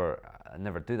would never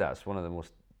do that. It's one of the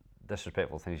most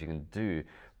disrespectful things you can do,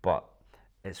 but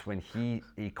it's when he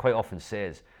quite often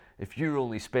says, if you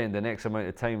only spend the next amount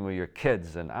of time with your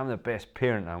kids, and I'm the best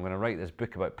parent, I'm going to write this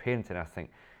book about parenting. I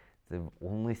think the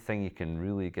only thing you can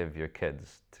really give your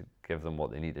kids to give them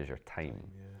what they need is your time.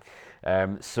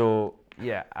 So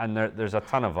yeah, and there's a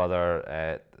ton of other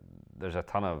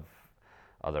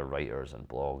writers and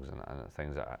blogs and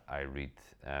things that I read,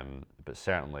 but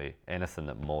certainly anything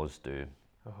that Moz do,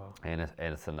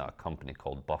 anything that a company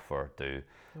called Buffer do,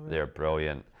 they're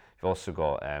brilliant. You've also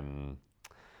got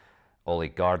Ollie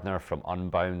Gardner from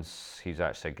Unbounce. He's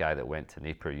actually a guy that went to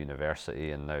Napier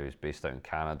University and now he's based out in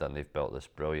Canada, and they've built this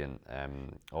brilliant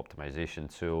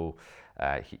optimization tool.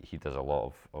 He does a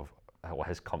lot of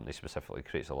his company specifically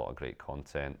creates a lot of great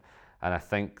content, and I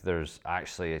think there's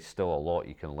actually still a lot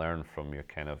you can learn from your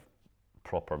kind of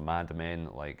proper madmen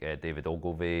like David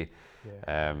Ogilvy,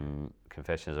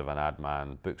 Confessions of an Ad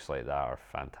Man. Books like that are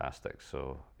fantastic.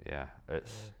 So yeah,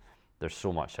 there's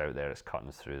so much out there. It's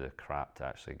cutting through the crap to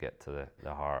actually get to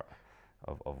the heart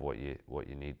of what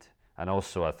you need. And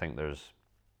also I think there's,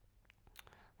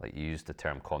 like you used the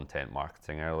term content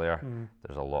marketing earlier,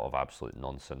 there's a lot of absolute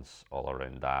nonsense all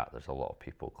around that. There's a lot of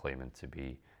people claiming to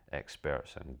be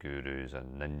experts and gurus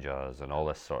and ninjas and all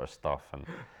this sort of stuff, and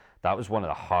that was one of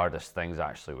the hardest things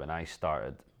actually when I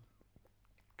started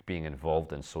being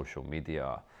involved in social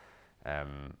media.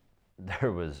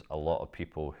 There was a lot of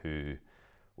people who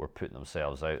were putting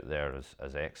themselves out there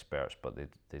as experts, but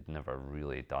they'd never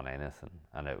really done anything,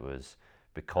 and it was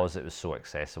because it was so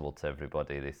accessible to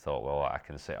everybody. They thought, well, I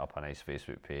can set up a nice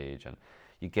Facebook page, and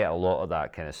you get a lot of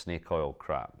that kind of snake oil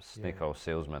crap, oil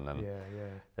salesman, and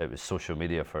it was social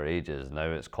media for ages. Now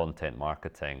it's content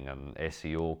marketing and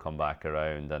SEO come back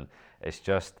around, and it's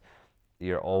just,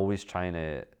 you're always trying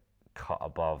to cut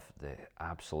above the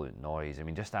absolute noise. I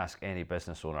mean, just ask any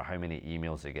business owner how many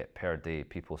emails they get per day,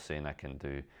 people saying I can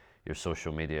do your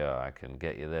social media, I can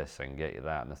get you this, I can get you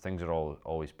that, and the things that are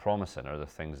always promising are the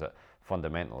things that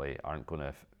fundamentally aren't going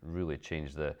to really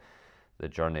change the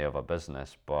journey of a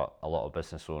business. But a lot of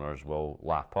business owners will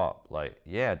lap up like,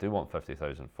 yeah, I do want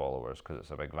 50,000 followers because it's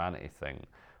a big vanity thing,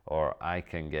 or I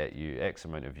can get you X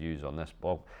amount of views on this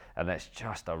blog, and it's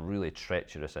just a really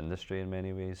treacherous industry in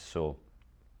many ways. So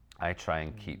I try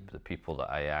and keep the people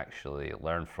that I actually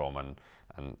learn from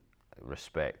and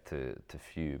respect to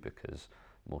few, because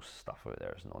most stuff out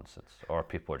there is nonsense, or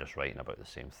people are just writing about the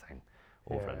same thing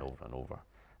over and over and over.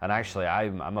 And actually,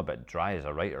 I'm a bit dry as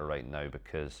a writer right now,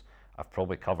 because I've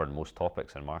probably covered most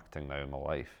topics in marketing now in my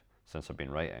life since I've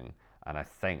been writing, and I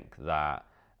think that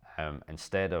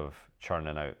instead of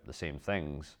churning out the same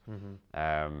things,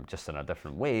 just in a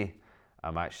different way,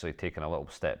 I'm actually taking a little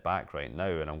step back right now,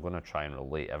 and I'm going to try and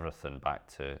relate everything back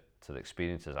to the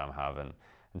experiences I'm having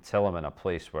until I'm in a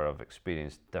place where I've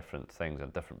experienced different things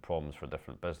and different problems for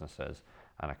different businesses,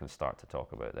 and I can start to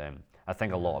talk about them. I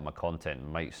think a lot of my content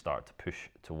might start to push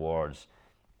towards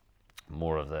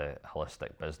more of the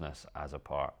holistic business as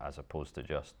opposed to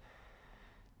just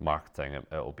marketing.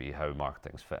 It'll be how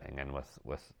marketing's fitting in with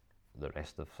the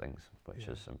rest of things, which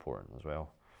is important as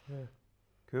well. Yeah.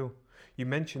 Cool. You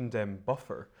mentioned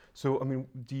Buffer. So, I mean,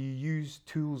 do you use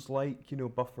tools like,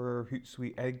 Buffer,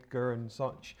 Hootsuite, Edgar and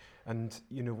such? And,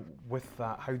 with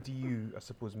that, how do you, I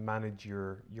suppose, manage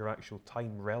your actual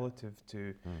time relative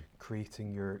to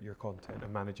creating your content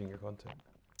and managing your content?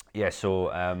 Yeah,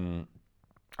 so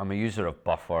I'm a user of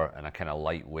Buffer in a kind of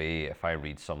light way. If I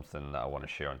read something that I want to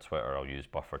share on Twitter, I'll use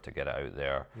Buffer to get it out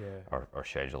there, or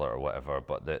schedule it or whatever.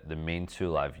 But the main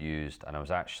tool I've used, and I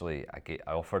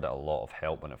offered it a lot of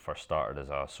help when it first started, as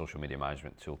a social media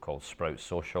management tool called Sprout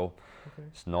Social. Okay.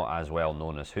 It's not as well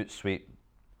known as Hootsuite.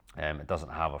 It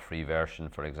doesn't have a free version,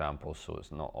 for example, so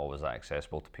it's not always that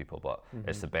accessible to people, but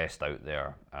it's the best out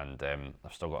there, and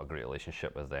I've still got a great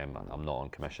relationship with them. I'm not on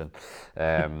commission,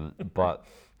 but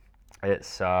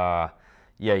it's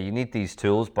you need these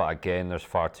tools, but again, there's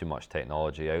far too much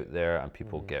technology out there, and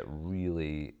people get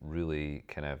really, really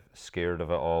kind of scared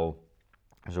of it all.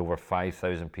 There's over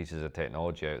 5,000 pieces of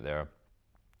technology out there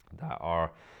that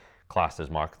are classed as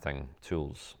marketing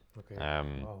tools. Okay.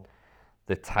 Wow.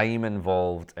 The time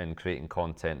involved in creating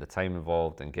content, the time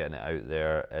involved in getting it out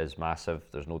there is massive.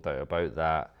 There's no doubt about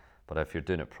that. But if you're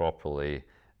doing it properly,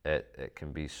 it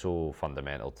can be so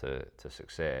fundamental to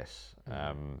success.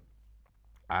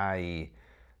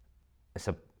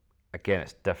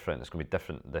 It's different. It's going to be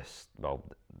different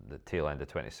the tail end of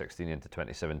 2016 into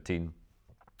 2017.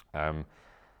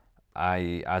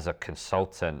 As a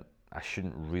consultant, I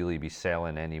shouldn't really be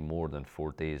selling any more than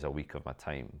 4 days a week of my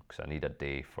time, because I need a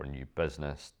day for new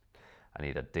business, I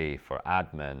need a day for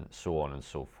admin, so on and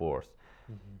so forth.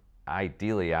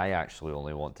 ideally, I actually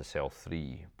only want to sell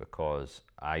 3 because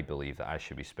I believe that I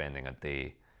should be spending a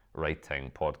day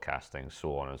writing, podcasting,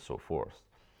 so on and so forth.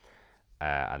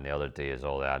 And the other day is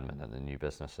all the admin and the new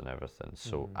business and everything.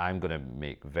 So I'm going to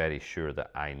make very sure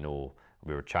that I know.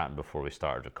 We were chatting before we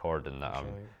started recording that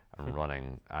I'm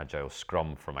running Agile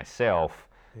Scrum for myself.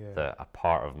 Yeah. That a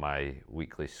part of my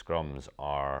weekly scrums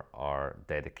are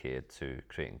dedicated to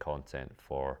creating content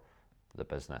for the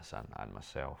business and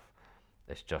myself.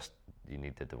 It's just, you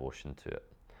need the devotion to it.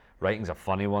 Writing's a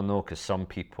funny one though, because some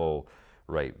people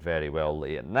write very well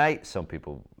late at night, some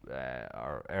people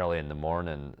are early in the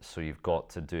morning, so you've got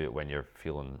to do it when you're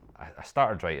feeling. I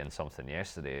started writing something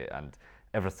yesterday and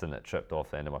everything that tripped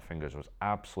off the end of my fingers was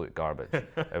absolute garbage.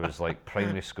 It was like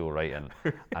primary school writing,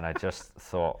 and I just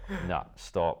thought, nah,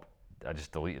 stop. I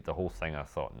just deleted the whole thing. I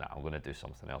thought, nah, I'm going to do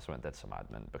something else. I went and did some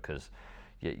admin, because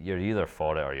you're either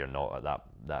for it or you're not at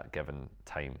that given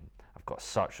time. I've got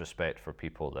such respect for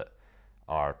people that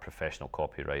are professional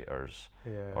copywriters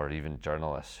or even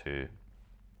journalists who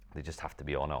they just have to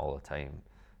be on it all the time,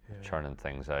 churning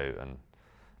things out, and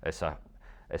it's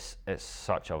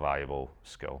such a valuable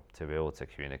skill to be able to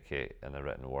communicate in the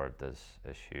written word is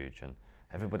huge, and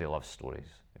everybody loves stories.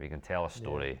 If you can tell a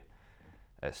story,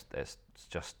 it's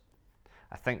just.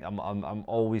 I think I'm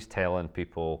always telling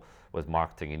people with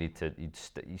marketing,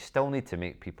 you still need to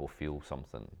make people feel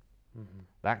something.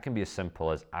 That can be as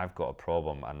simple as, I've got a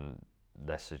problem and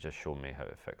this has just shown me how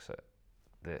to fix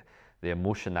it. The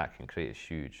emotion that can create is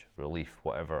huge. Relief,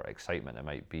 whatever excitement it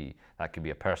might be. That could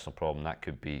be a personal problem, that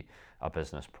could be a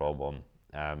business problem.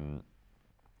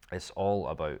 It's all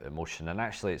about emotion, and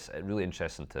actually it's really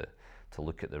interesting to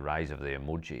look at the rise of the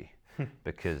emoji,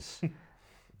 because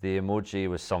the emoji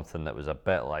was something that was a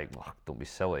bit like, oh, don't be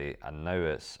silly, and now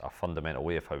it's a fundamental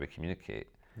way of how we communicate.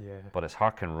 But it's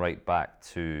harking right back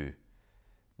to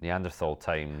Neanderthal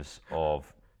times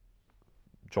of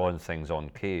drawing things on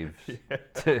caves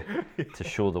to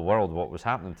show the world what was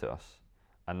happening to us,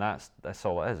 and that's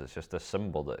all it is. It's just a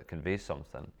symbol that conveys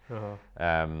something.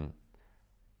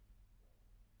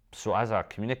 So as a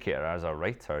communicator, as a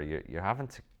writer, you're having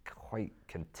to quite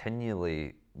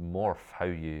continually morph how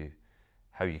you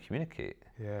communicate.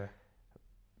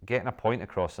 Getting a point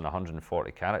across in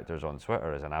 140 characters on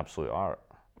Twitter is an absolute art.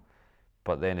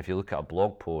 But then if you look at a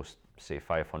blog post, say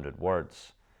 500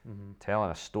 words,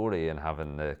 telling a story and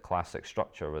having the classic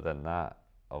structure within that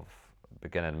of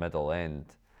beginning, middle, end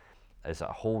is a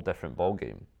whole different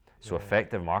ballgame. So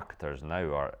effective marketers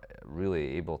now are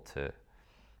really able to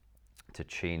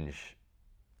change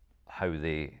how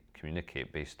they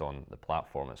communicate based on the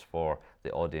platform it's for,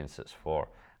 the audience it's for,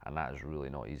 and that is really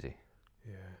not easy.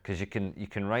 Because you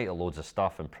can write loads of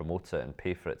stuff and promote it and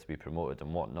pay for it to be promoted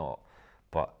and whatnot,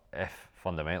 but if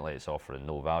fundamentally it's offering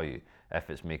no value, if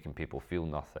it's making people feel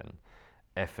nothing,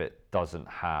 if it doesn't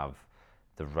have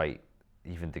the right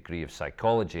even degree of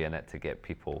psychology in it to get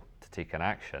people to take an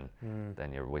action,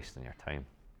 then you're wasting your time,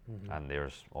 and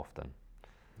theirs often.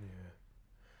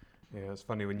 Yeah, it's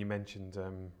funny when you mentioned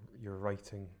your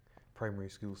writing primary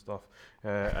school stuff,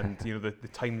 and you know the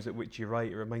times at which you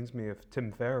write. It reminds me of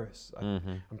Tim Ferriss.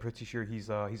 I'm pretty sure he's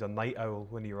a night owl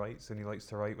when he writes, and he likes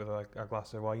to write with a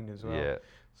glass of wine as well. Yeah,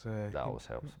 so that always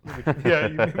helps.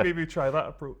 Maybe try that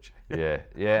approach. Yeah,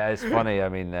 it's funny. I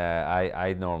mean,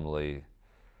 I normally,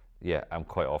 I'm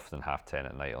quite often 10:30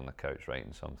 at night on the couch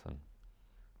writing something,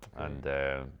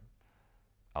 and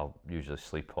I'll usually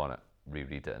sleep on it,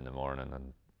 reread it in the morning,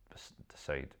 and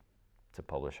decide to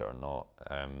publish it or not.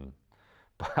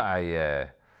 But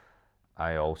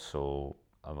I also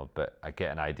I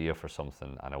get an idea for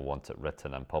something and I want it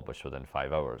written and published within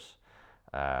 5 hours,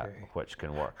 which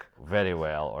can work very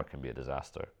well or can be a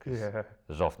disaster.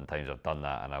 There's often times I've done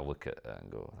that and I look at it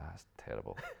and go, that's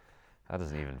terrible. That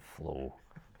doesn't even flow.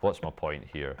 What's my point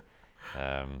here?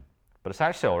 But it's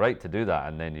actually all right to do that,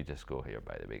 and then you just go, here,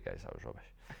 by the way, guys, that was rubbish.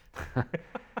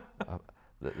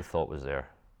 The thought was there.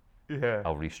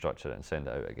 I'll restructure it and send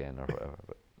it out again or whatever.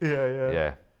 But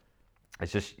yeah.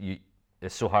 It's just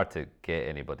it's so hard to get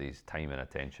anybody's time and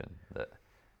attention that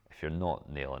if you're not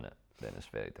nailing it, then it's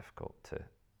very difficult to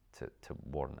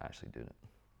warrant actually doing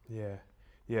it.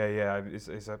 Yeah.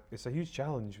 It's a huge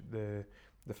challenge.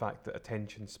 The fact that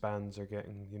attention spans are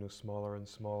getting smaller and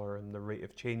smaller, and the rate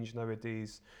of change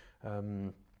nowadays.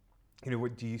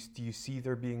 What do you see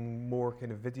there being more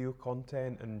kind of video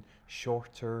content and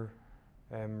shorter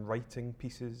writing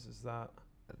pieces? Is that?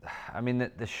 I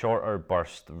mean, the shorter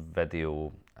burst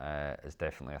video is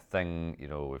definitely a thing.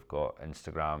 We've got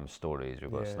Instagram stories,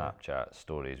 we've got Snapchat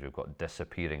stories, we've got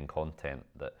disappearing content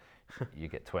that you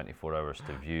get 24 hours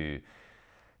to view.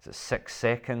 is it 6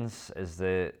 seconds is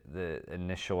the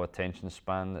initial attention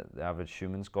span that the average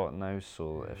human's got now.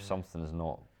 So if something's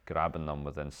not grabbing them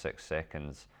within 6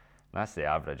 seconds, and that's the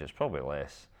average, it's probably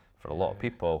less for a lot of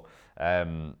people,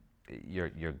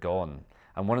 you're gone.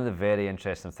 And one of the very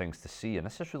interesting things to see, and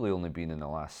this has really only been in the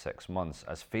last 6 months,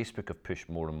 as Facebook have pushed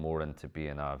more and more into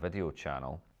being a video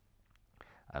channel,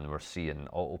 and we're seeing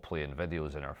autoplaying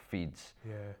videos in our feeds,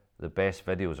 the best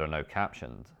videos are now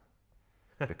captioned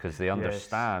because they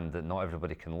understand that not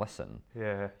everybody can listen.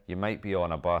 You might be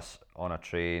on a bus, on a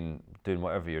train, doing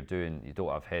whatever you're doing, you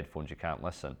don't have headphones, you can't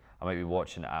listen. I might be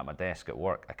watching it at my desk at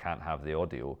work, I can't have the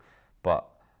audio, but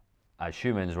as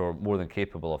humans, we're more than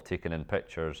capable of taking in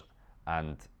pictures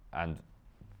and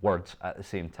words at the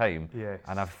same time.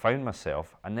 And I've found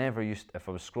myself, if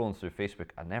I was scrolling through Facebook,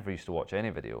 I never used to watch any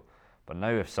video. But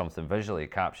now if something visually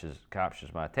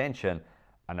captures my attention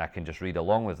and I can just read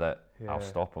along with it, I'll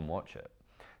stop and watch it.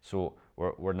 So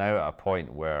we're now at a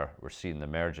point where we're seeing the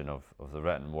merging of the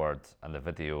written word and the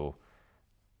video,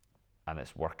 and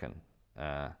it's working.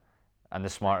 And the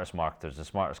smartest marketers, the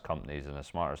smartest companies, and the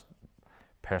smartest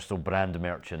personal brand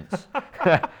merchants,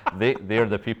 they're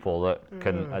the people that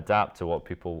can adapt to what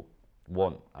people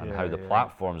want and how the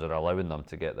platforms are allowing them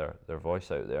to get their voice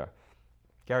out there.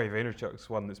 Gary Vaynerchuk's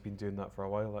one that's been doing that for a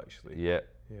while, actually.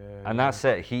 And that's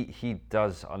it. He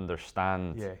does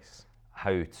understand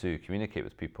how to communicate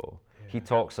with people. He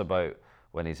talks about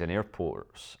when he's in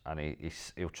airports and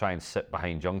he'll try and sit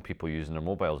behind young people using their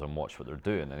mobiles and watch what they're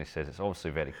doing, and he says it's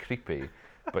obviously very creepy,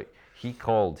 but he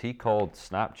called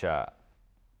Snapchat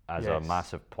as a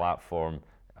massive platform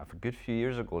a good few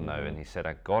years ago now, and he said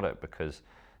I got it because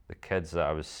the kids that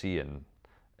I was seeing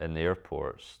in the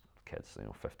airports, kids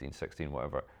 15, 16,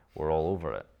 whatever, were all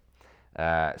over it.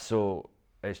 So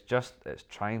it's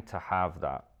trying to have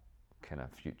that kind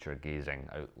of future gazing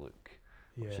outlook,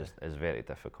 which is very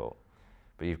difficult.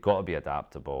 But you've got to be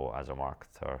adaptable as a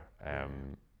marketer,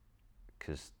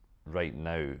 because right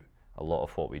now a lot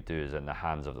of what we do is in the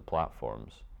hands of the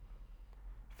platforms.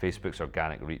 Facebook's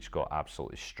organic reach got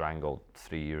absolutely strangled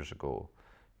 3 years ago.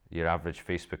 Your average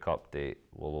Facebook update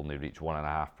will only reach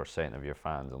 1.5% of your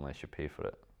fans unless you pay for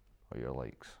it or your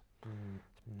likes.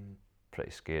 It's pretty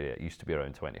scary. It used to be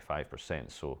around 25%,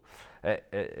 so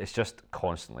it's just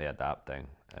constantly adapting.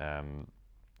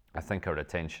 I think our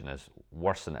retention is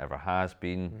worse than it ever has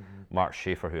been. Mark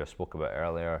Schaefer, who I spoke about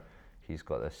earlier, he's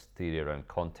got this theory around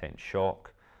content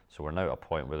shock. So we're now at a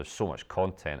point where there's so much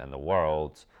content in the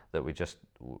world that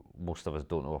most of us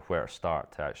don't know where to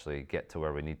start to actually get to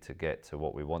where we need to get to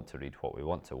what we want to read, what we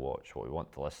want to watch, what we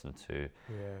want to listen to.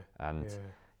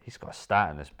 He's got a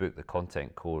stat in this book, The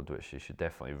Content Code, which you should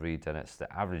definitely read, and it's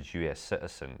the average US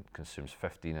citizen consumes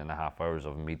 15.5 hours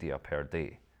of media per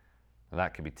day. And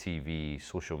that could be TV,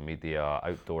 social media,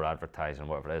 outdoor advertising,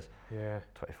 whatever it is.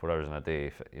 24 hours in a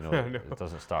day, it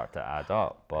doesn't start to add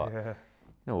up. But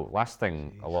last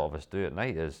thing a lot of us do at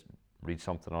night is read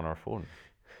something on our phone.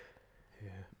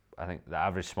 I think the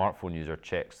average smartphone user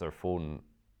checks their phone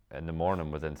in the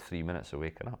morning within 3 minutes of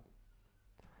waking up.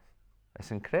 It's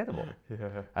incredible.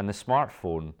 And the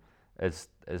smartphone is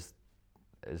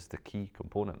the key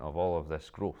component of all of this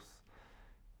growth.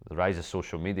 The rise of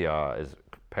social media is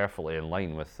perfectly in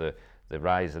line with the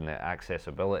rise in the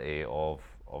accessibility of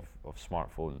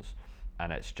smartphones,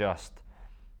 and it's just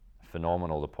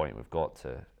phenomenal the point we've got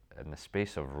to in the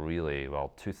space of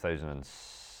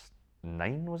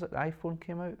 2009 was it the iPhone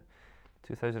came out?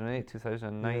 2008,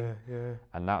 2009,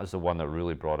 and that was the one that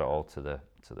really brought it all to the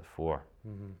fore.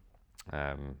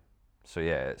 So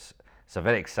it's a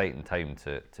very exciting time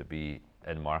to be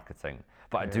in marketing,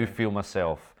 but I do feel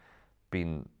myself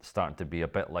starting to be a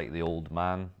bit like the old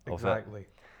man of it.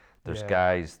 There's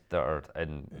guys that are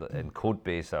in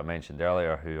Codebase that I mentioned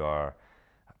earlier who are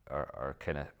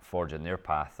kind of forging their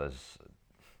path as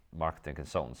marketing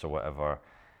consultants or whatever,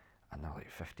 and they're like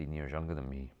 15 years younger than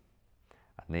me,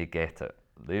 and they get it.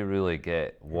 They really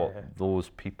get what those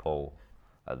people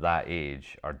at that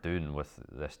age are doing with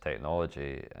this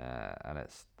technology, and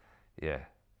it's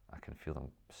I can feel them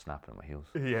snapping at my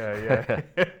heels.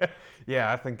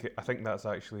 I think that's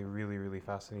actually really, really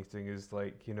fascinating. Is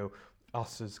like,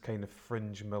 us as kind of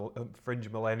fringe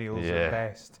millennials at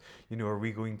best. Are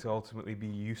we going to ultimately be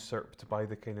usurped by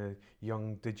the kind of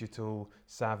young digital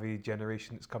savvy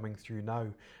generation that's coming through now?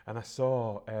 And I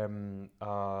saw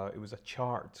it was a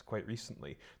chart quite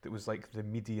recently that was like the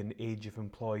median age of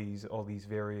employees at all these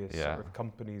various sort of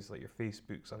companies, like your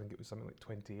Facebooks. I think it was something like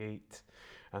 28.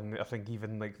 And I think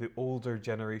even like the older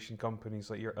generation companies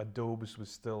like your Adobes was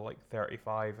still like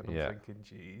 35, and I'm thinking,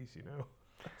 geez,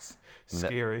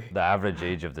 Scary. The average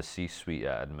age of the C-suite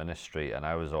at Administrate, and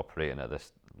I was operating at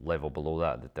this level below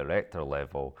that, the director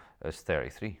level, is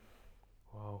 33.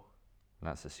 Wow. And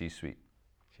that's the C-suite.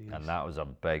 Jeez. And that was a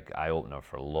big eye-opener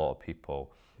for a lot of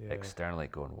people Yeah. externally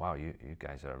going, wow, you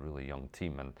guys are a really young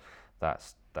team. And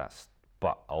that's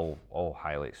but all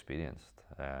highly experienced,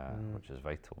 which is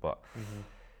vital. But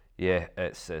yeah,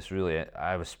 it's really,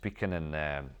 I was speaking in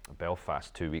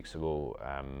Belfast 2 weeks ago,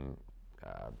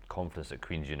 a conference that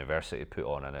Queen's University put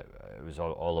on, and it was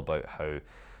all about how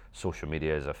social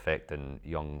media is affecting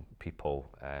young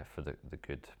people for the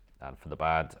good and for the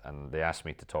bad. And they asked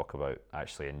me to talk about,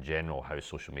 actually in general, how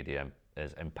social media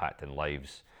is impacting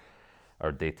lives,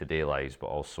 our day-to-day lives, but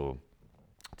also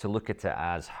to look at it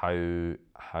as how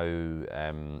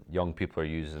young people are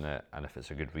using it, and if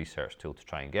it's a good research tool to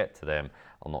try and get to them.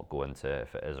 I'll not go into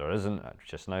if it is or isn't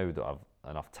just now, we don't have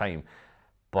enough time.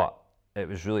 But it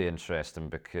was really interesting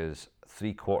because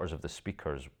 3/4 of the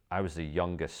speakers, I was the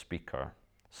youngest speaker.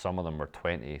 Some of them were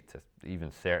 20 to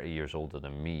even 30 years older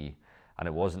than me. And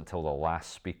it wasn't until the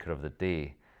last speaker of the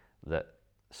day that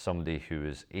somebody who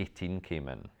was 18 came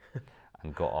in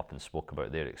and got up and spoke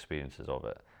about their experiences of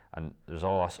it. And there's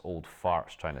all us old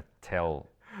farts trying to tell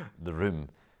the room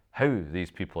how these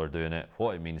people are doing it,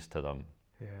 what it means to them.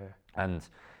 Yeah. And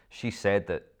she said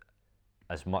that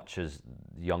as much as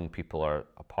young people are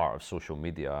a part of social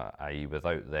media, i.e.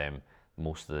 without them,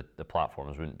 most of the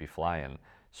platforms wouldn't be flying,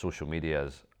 social media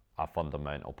is a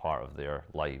fundamental part of their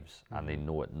lives, and they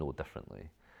know it no differently.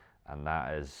 And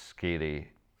that is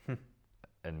scary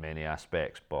in many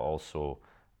aspects, but also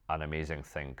an amazing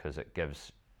thing because it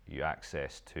gives you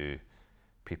access to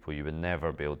people you would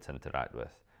never be able to interact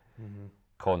with.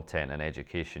 Content and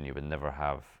education you would never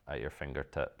have at your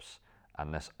fingertips.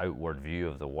 And this outward view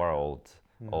of the world,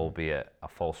 albeit a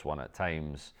false one at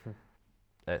times,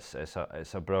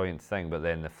 it's a brilliant thing. But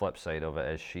then the flip side of it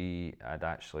is she had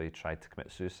actually tried to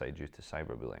commit suicide due to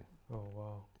cyberbullying. Oh,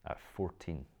 wow. At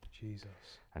 14.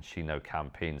 Jesus. And she now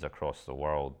campaigns across the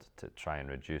world to try and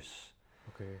reduce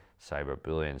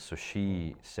cyberbullying. So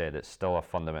she said it's still a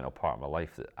fundamental part of my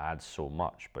life that adds so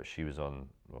much, but she was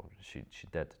she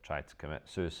did try to commit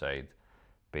suicide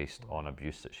based on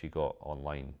abuse that she got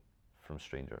online from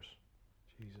strangers.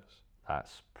 Jesus.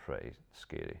 That's pretty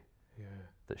scary. Yeah.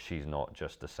 That she's not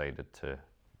just decided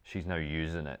she's now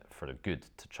using it for the good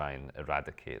to try and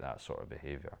eradicate that sort of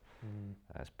behaviour.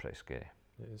 That's pretty scary.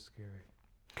 It is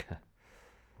scary.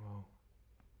 Wow.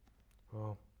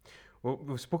 Wow. Well,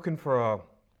 we've spoken for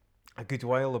a good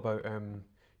while about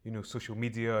social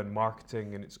media and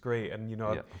marketing, and it's great.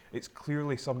 And it's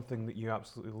clearly something that you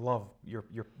absolutely love.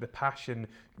 The passion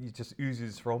just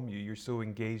oozes from you. You're so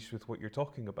engaged with what you're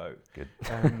talking about. Good.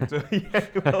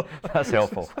 Well, that's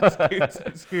helpful.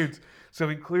 That's good. So, I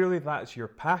mean, clearly that's your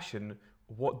passion.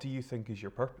 What do you think is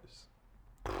your purpose?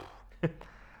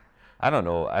 I don't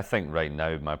know. I think right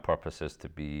now my purpose is to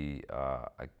be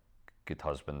a good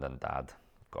husband and dad.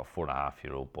 I've got a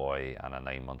 4.5-year-old boy and a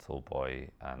 9-month-old boy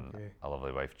and a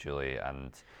lovely wife, Julie.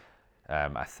 And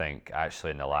I think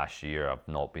actually in the last year I've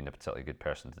not been a particularly good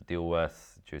person to deal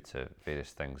with due to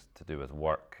various things to do with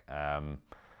work.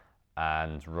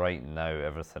 And right now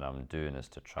everything I'm doing is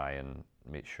to try and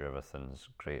make sure everything's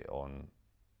great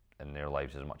in their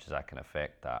lives as much as I can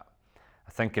affect that.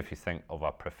 I think if you think of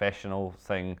a professional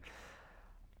thing,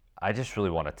 I just really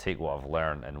want to take what I've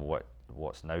learned in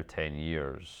what's now 10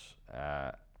 years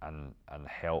and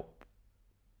help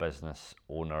business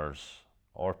owners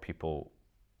or people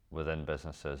within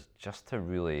businesses just to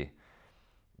really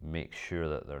make sure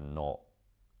that they're not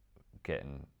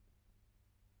getting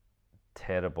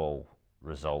terrible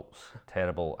results,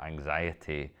 terrible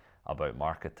anxiety about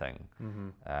marketing,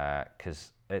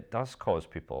 because it does cause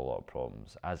people a lot of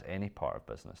problems, as any part of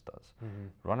business does.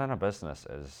 Running a business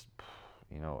is,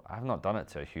 I've not done it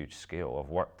to a huge scale.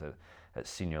 I've worked at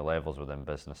senior levels within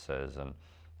businesses, and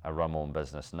I run my own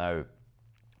business now,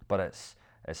 but it's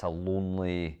a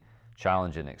lonely,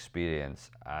 challenging experience,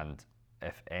 and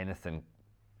if anything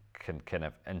can kind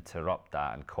of interrupt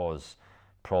that and cause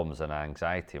problems and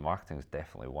anxiety, marketing is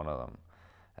definitely one of them.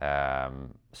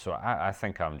 So I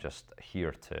think I'm just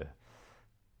here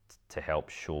to help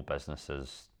show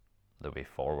businesses the way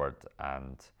forward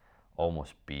and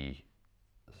almost be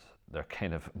their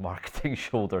kind of marketing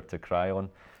shoulder to cry on.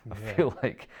 I feel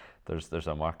like there's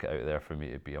a market out there for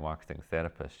me to be a marketing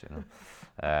therapist,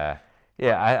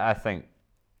 I think,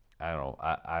 I don't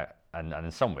know, and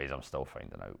in some ways I'm still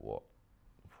finding out what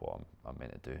I'm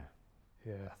meant to do.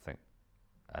 I think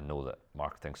I know that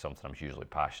marketing is something I'm hugely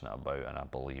passionate about, and I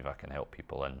believe I can help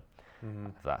people in.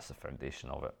 If that's the foundation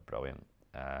of it, brilliant.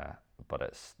 But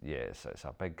it's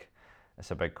a It's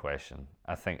a big question.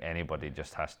 I think anybody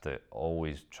just has to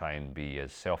always try and be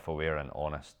as self-aware and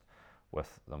honest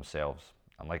with themselves.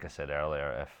 And like I said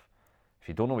earlier, if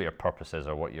you don't know what your purpose is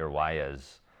or what your why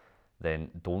is, then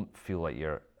don't feel like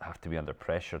you have to be under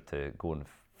pressure to go and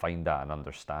find that and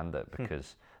understand it,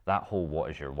 because that whole what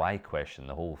is your why question,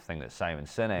 the whole thing that Simon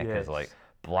Sinek Yes. is like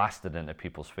blasted into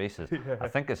people's faces. Yeah. I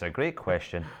think it's a great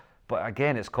question, but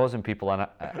again, it's causing people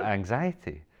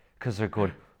anxiety, because they're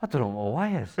going, I don't know what my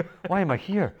why is. Why am I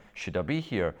here? Should I be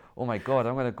here? Oh my God,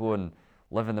 I'm going to go and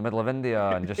live in the middle of India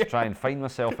and just try and find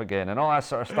myself again and all that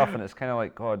sort of stuff. And it's kind of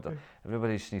like, God,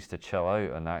 everybody just needs to chill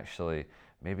out and actually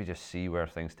maybe just see where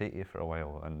things take you for a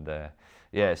while. And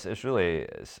yeah, it's really,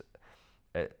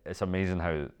 it's amazing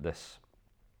how this,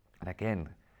 and again,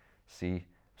 see,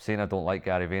 saying I don't like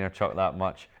Gary Vaynerchuk that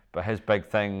much, but his big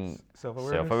thing,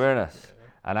 self-awareness. Yeah.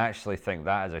 And I actually think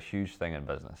that is a huge thing in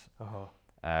business. Uh-huh.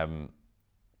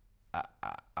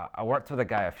 I worked with a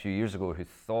guy a few years ago who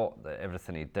thought that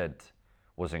everything he did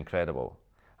was incredible,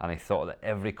 and he thought that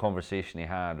every conversation he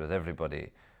had with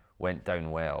everybody went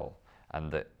down well,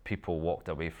 and that people walked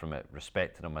away from it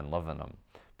respecting him and loving him.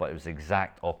 But it was the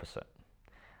exact opposite.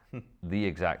 The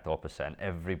exact opposite, and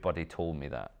everybody told me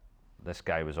that. This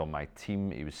guy was on my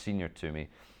team, he was senior to me,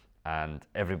 and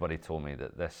everybody told me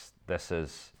that this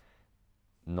is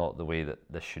not the way that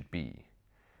this should be.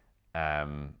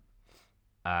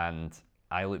 And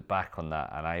I look back on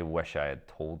that and I wish I had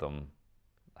told him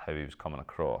how he was coming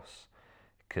across,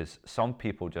 because some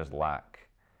people just lack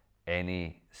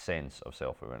any sense of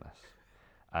self-awareness,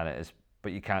 and it is,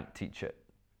 but you can't teach it.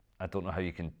 I don't know how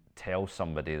you can tell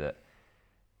somebody that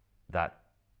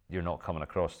you're not coming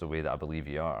across the way that I believe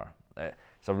you are.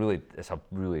 It's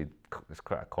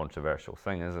quite a controversial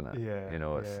thing, isn't it? Yeah. You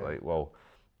know, it's like, well,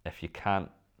 if you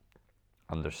can't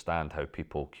understand how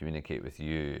people communicate with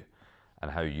you and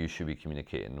how you should be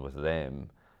communicating with them,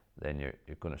 then you're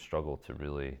going to struggle to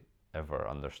really ever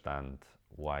understand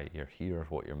why you're here,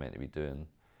 what you're meant to be doing,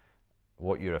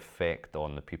 what your effect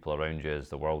on the people around you is,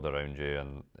 the world around you,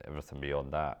 and everything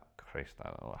beyond that. Christ, I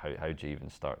don't know, how do you even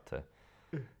start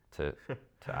to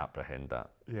apprehend that?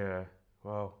 Yeah,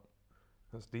 wow,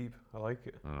 that's deep. I like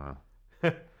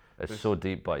it. It's so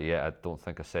deep, but yeah, I don't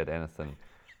think I said anything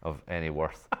of any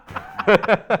worth.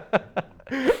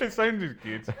 It sounded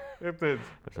good. It did.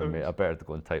 I better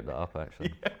go and type that up,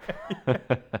 actually.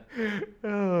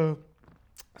 Yeah.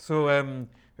 So,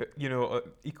 you know,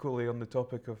 equally on the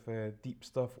topic of deep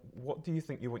stuff, what do you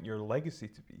think you want your legacy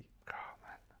to be? Oh,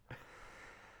 man.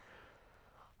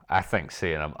 I think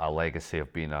saying a legacy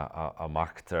of being a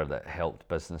marketer that helped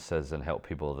businesses and helped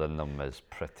people within them is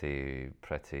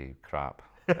pretty crap.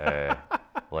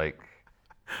 Like,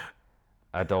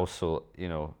 I'd also, you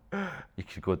know, you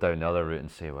could go down the other route and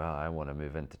say, well, I want to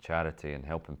move into charity and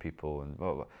helping people. And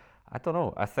well, I don't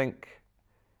know. I think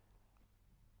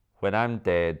when I'm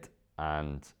dead,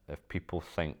 and if people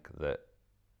think that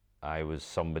I was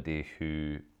somebody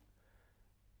who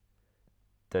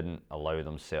didn't allow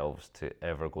themselves to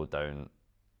ever go down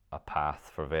a path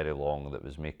for very long that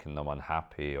was making them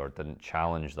unhappy, or didn't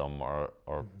challenge them or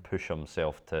push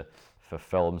himself to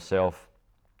fulfill himself,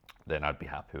 then I'd be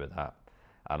happy with that.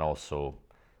 And also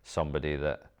somebody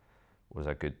that was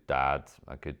a good dad,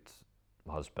 a good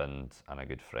husband, and a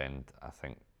good friend, I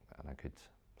think, and a good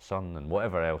son, and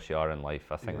whatever else you are in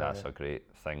life. I think that's a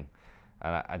great thing.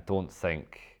 And I don't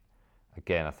think,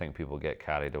 again, I think people get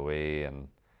carried away and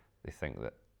they think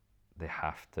that they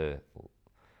have to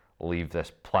leave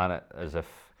this planet as if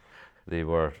they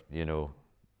were, you know,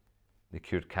 they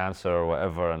cured cancer or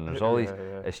whatever. And there's all these,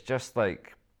 it's just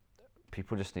like,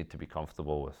 people just need to be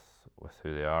comfortable with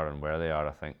who they are and where they are,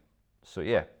 I think. So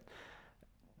yeah,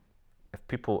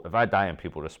 if I die and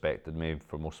people respected me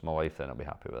for most of my life, then I'll be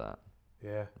happy with that.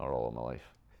 Yeah. Not all of my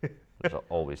life. There's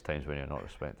always times when you're not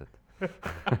respected.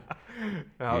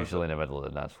 Usually in the middle of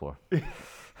the dance floor.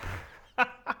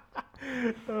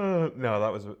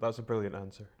 No, that's a brilliant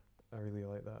answer. I really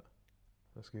like that.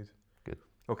 That's good. Good.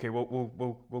 Okay,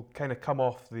 we'll kind of come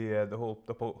off the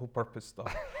whole purpose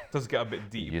stuff. It does get a bit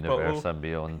deep. Universe and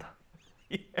beyond.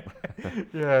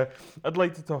 Yeah. I'd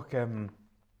like to talk,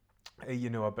 you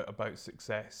know, a bit about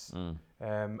success.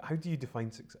 How do you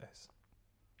define success?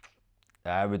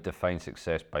 I would define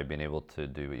success by being able to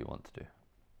do what you want to do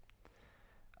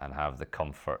and have the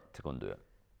comfort to go and do it.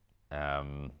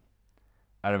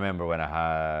 I remember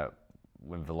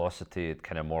when Velocity had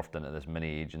kind of morphed into this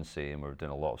mini agency, and we were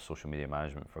doing a lot of social media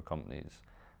management for companies,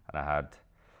 and I had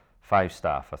 5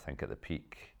 staff, I think, at the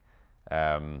peak.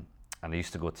 And I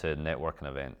used to go to networking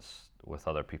events with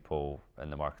other people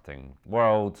in the marketing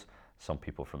world, some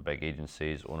people from big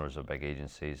agencies, owners of big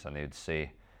agencies, and they would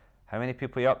say how many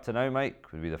people are you up to now, Mike?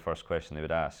 Would be the first question they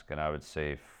would ask. And I would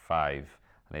say 5. And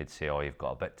they'd say, oh, you've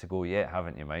got a bit to go yet,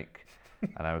 haven't you, Mike?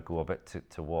 And I would go, a bit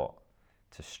to what?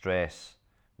 To stress,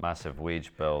 massive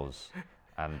wage bills,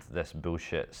 and this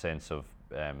bullshit sense of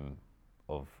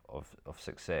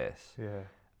success. Yeah.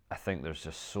 I think there's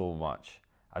just so much.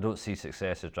 I don't see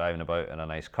success as driving about in a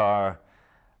nice car.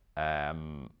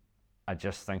 I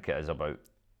just think it is about,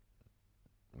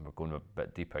 we're going a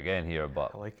bit deep again here,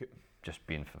 but I like it. just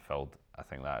being fulfilled. I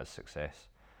think that is success.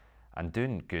 And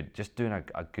doing good, just doing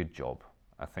a good job.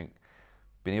 I think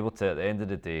being able to, at the end of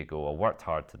the day, go, I worked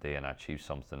hard today and I achieved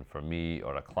something for me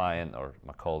or a client or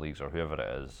my colleagues or whoever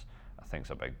it is, I think it's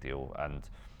a big deal. And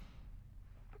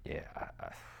yeah,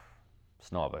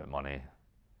 it's not about money.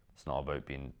 It's not about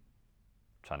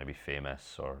trying to be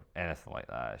famous or anything like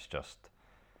that. It's just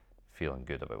feeling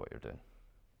good about what you're doing.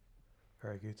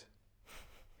 Very good.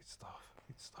 Good stuff.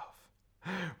 Good stuff.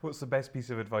 What's the best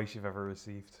piece of advice you've ever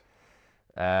received?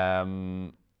 I've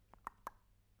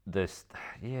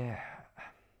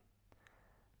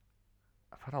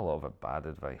had a lot of bad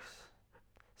advice.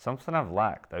 Something I've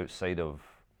lacked outside of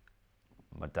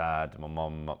my dad, my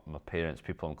mum, my parents,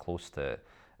 people I'm close to,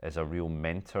 is a real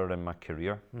mentor in my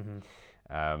career.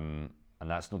 And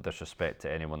that's no disrespect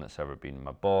to anyone that's ever been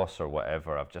my boss or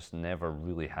whatever. I've just never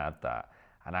really had that.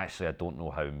 And actually, I don't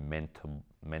know how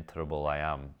mentorable I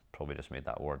am. Probably just made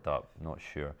that word up. Not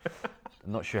sure.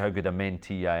 I'm not sure how good a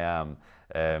mentee I am,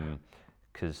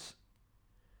 because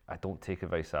I don't take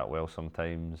advice that well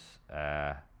sometimes.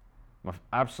 My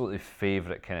absolutely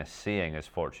favourite kind of saying is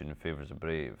 "Fortune favours the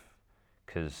brave,"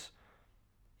 because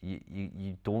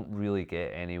you don't really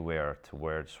get anywhere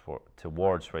towards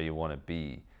where you want to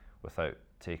be without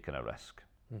taking a risk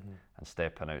and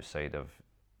stepping outside of,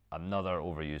 another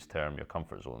overused term, your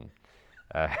comfort zone.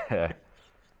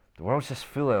 The world's just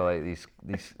full of like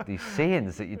these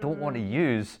sayings that you don't want to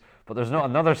use, but there's not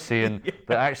another saying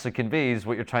that actually conveys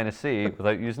what you're trying to say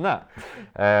without using that.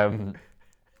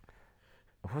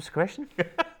 What's the question?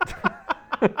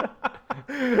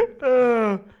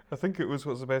 I think it was,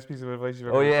 what's the best piece of advice you've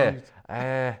ever received?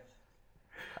 I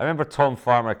remember Tom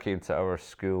Farmer came to our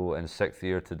school in 6th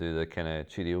year to do the kind of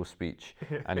Cheerio speech,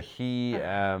 and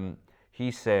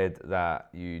he said that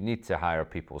you need to hire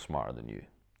people smarter than you.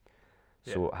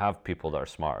 So have people that are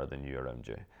smarter than you around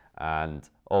you. And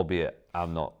albeit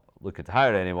I'm not looking to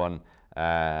hire anyone,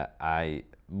 I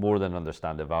more than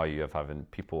understand the value of having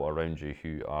people around you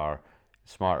who are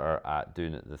smarter at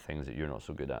doing the things that you're not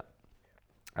so good at.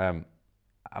 I'm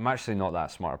actually not that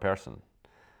smart a person.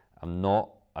 I'm not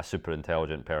a super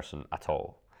intelligent person at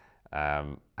all.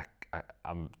 I'm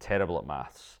terrible at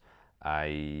maths.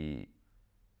 I'm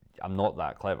not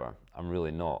that clever. I'm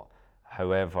really not.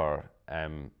 However,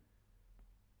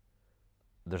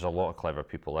 there's a lot of clever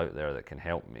people out there that can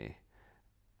help me.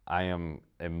 I am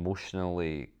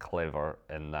emotionally clever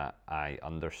in that I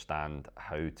understand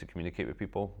how to communicate with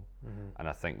people, and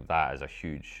I think that is a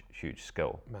huge, huge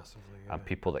skill. Massively, yeah. And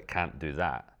people that can't do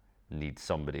that need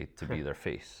somebody to be their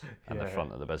face and the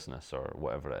front of the business or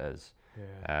whatever it is.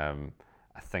 I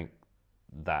think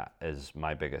that is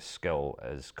my biggest skill,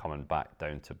 is coming back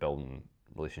down to building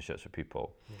relationships with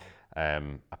people.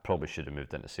 I probably should have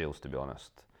moved into sales, to be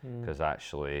honest, because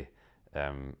actually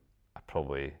I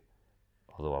probably,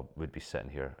 although I would be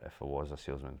sitting here if I was a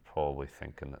salesman, probably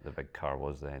thinking that the big car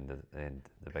was the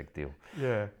big deal.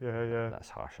 Yeah.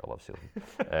 That's harsh. I love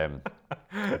salesmen.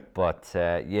 But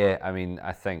I mean,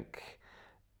 I think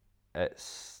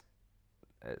it's.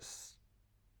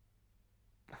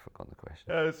 I've forgotten the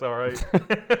question. It's all right.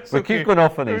 We keep going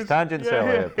off on these tangents,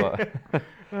 Elliot, but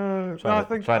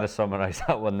trying to summarise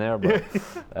that one there. But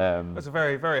that's a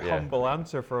very, very humble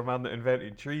answer for a man that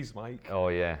invented trees, Mike. Oh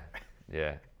yeah.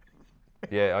 I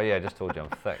just told you I'm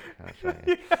thick.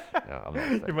 Actually. No, I'm not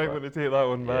thick. You might want to take that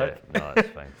one back. No, that's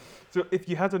fine. So if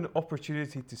you had an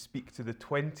opportunity to speak to the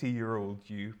 20-year-old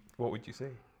you, what would you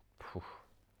say?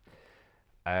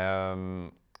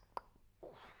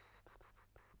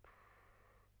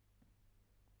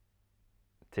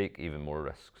 Take even more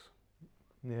risks.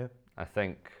 Yeah. I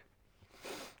think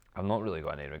I've not really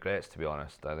got any regrets, to be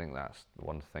honest. I think that's the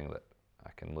one thing that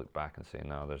I can look back and say,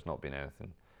 no, there's not been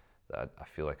anything that I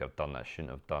feel like I've done that I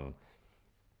shouldn't have done.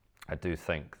 I do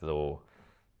think, though,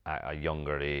 at a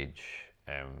younger age,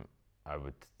 I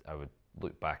would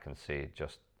look back and say,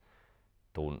 just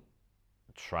don't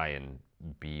try and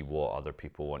be what other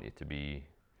people want you to be.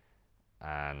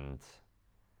 And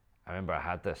I remember I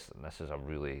had this, and this is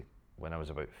when I was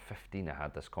about 15, I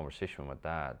had this conversation with my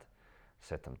dad. I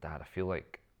said to him, Dad, I feel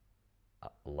like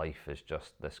life is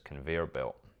just this conveyor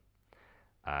belt,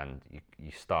 and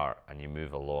you start and you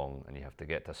move along, and you have to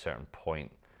get to a certain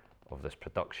point of this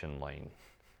production line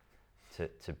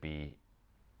to be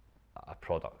a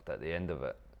product at the end of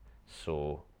it.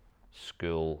 So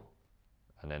school,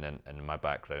 and then in my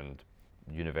background,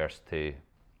 university,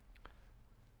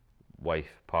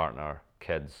 wife, partner,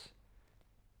 kids,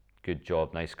 good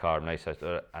job, nice car, nice house.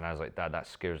 And I was like, Dad, that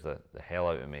scares the hell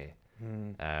out of me.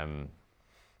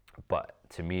 But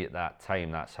to me at that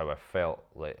time, that's how I felt,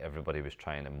 like everybody was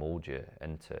trying to mold you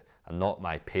into, and not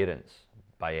my parents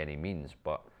by any means,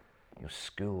 but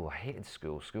school. I hated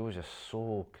school. School was just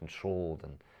so controlled,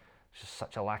 and it's just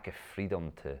such a lack of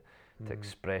freedom to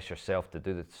express yourself, to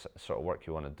do the sort of work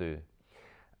you want to do.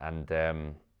 And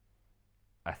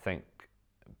I think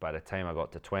by the time I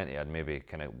got to 20, I'd maybe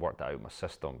kind of worked out my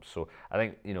system. So I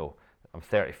think, I'm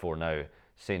 34 now,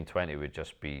 saying 20 would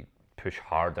just be push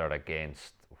harder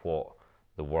against what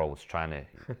the world's trying to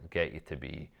get you to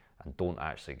be, and don't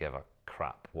actually give a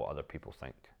crap what other people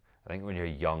think. I think when you're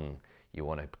young, you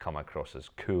want to come across as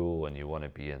cool, and you want to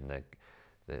be in the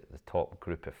top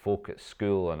group of folk at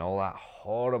school and all that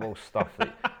horrible stuff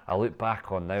that I look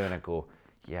back on now and I go,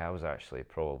 yeah, I was actually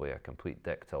probably a complete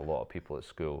dick to a lot of people at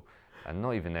school, and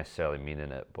not even necessarily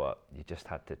meaning it, but you just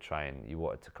had to try, and you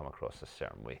wanted to come across a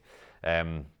certain way.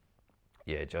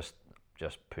 Yeah, just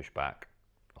push back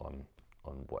on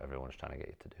what everyone's trying to get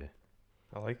you to do.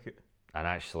 I like it. And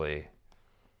actually,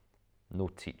 no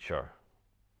teacher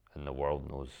in the world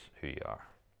knows who you are.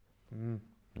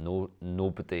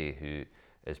 Nobody who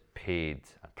is paid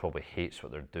and probably hates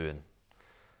what they're doing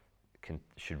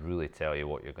should really tell you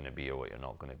what you're going to be or what you're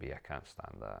not going to be. I can't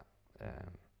stand that. I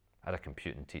had a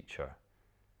computing teacher.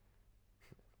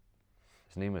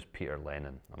 His name was Peter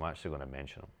Lennon. I'm actually going to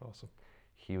mention him. Awesome.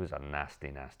 He was a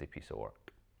nasty, nasty piece of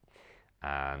work.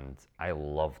 And I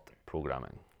loved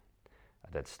programming.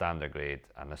 I did standard grade,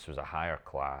 and this was a higher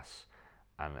class,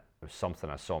 and it was something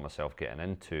I saw myself getting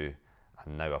into,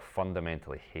 and now I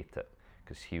fundamentally hate it,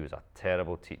 because he was a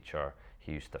terrible teacher.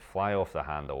 He used to fly off the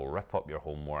handle, rip up your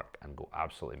homework, and go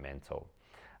absolutely mental.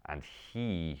 And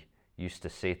he used to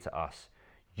say to us,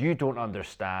 you don't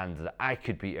understand that I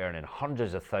could be earning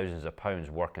hundreds of thousands of pounds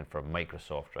working for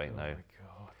Microsoft right now. Oh my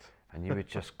God. And you would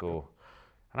just go,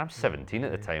 and I'm 17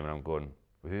 at the time, and I'm going,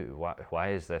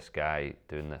 why is this guy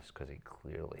doing this? Because he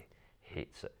clearly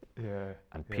hates it. Yeah.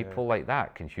 And people like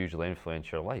that can hugely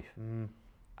influence your life.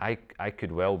 I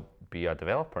could well be a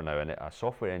developer now and a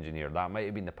software engineer. That might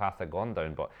have been the path I'd gone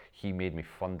down, but he made me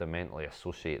fundamentally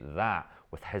associate that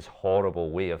with his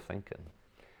horrible way of thinking.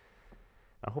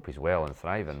 I hope he's well and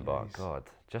thriving, but God,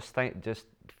 just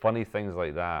funny things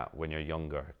like that when you're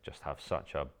younger just have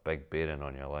such a big bearing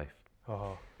on your life.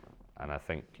 Oh. And I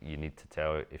think you need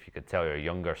to if you could tell your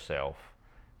younger self,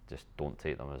 just don't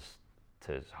take them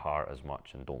to heart as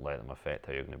much, and don't let them affect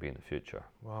how you're going to be in the future.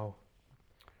 Wow.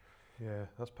 Yeah,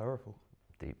 that's powerful.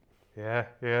 Deep. Yeah.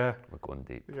 We're going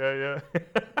deep. Yeah.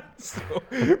 So,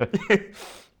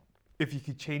 if you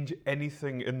could change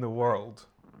anything in the world,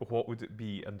 what would it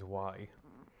be and why?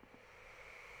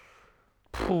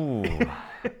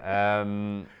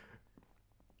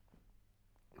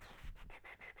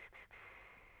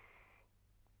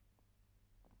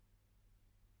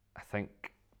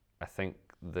 I think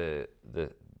the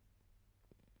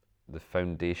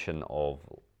foundation of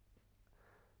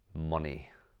money,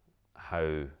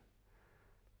 how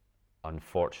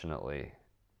unfortunately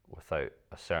without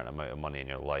a certain amount of money in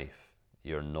your life,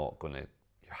 you're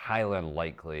highly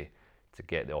unlikely to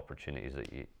get the opportunities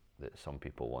that some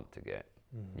people want to get.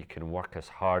 You can work as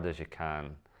hard as you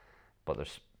can, but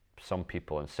there's some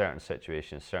people in certain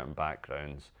situations, certain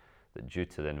backgrounds, that due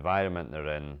to the environment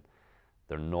they're in,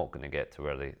 they're not going to get to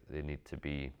where they need to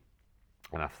be.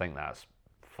 And I think that's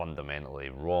fundamentally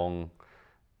wrong,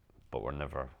 but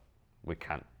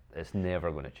it's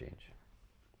never going to change.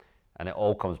 And it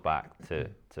all comes back to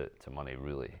money,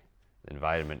 really. The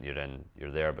environment you're in,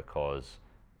 you're there because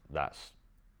that's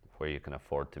where you can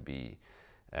afford to be.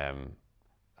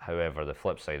 However, the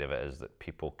flip side of it is that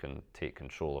people can take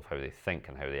control of how they think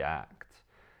and how they act,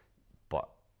 but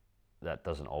that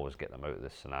doesn't always get them out of the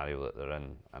scenario that they're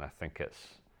in. And I think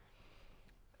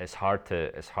it's hard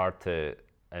to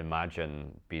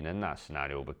imagine being in that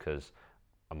scenario, because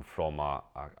I'm from a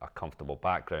comfortable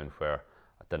background where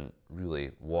I didn't really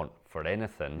want for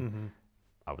anything.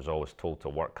 I was always told to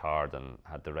work hard and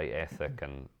had the right ethic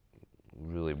and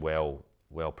really well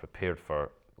prepared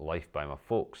for life by my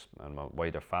folks and my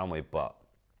wider family. But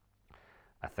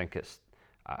I think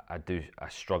I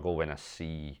struggle when I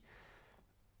see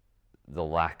the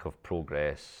lack of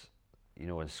progress.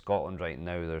 In Scotland right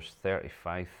now, there's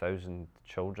 35,000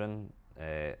 children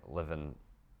living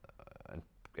in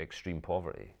extreme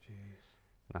poverty.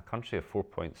 Jeez. In a country of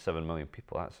 4.7 million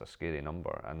people, that's a scary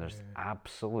number, and there's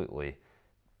absolutely,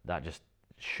 that just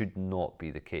should not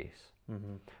be the case.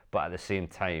 Mm-hmm. But at the same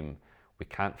time, we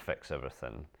can't fix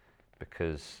everything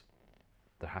because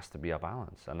there has to be a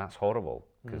balance, and that's horrible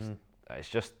because it's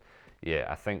just,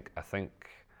 I think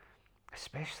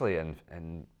especially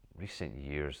in recent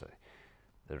years,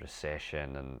 the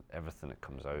recession and everything that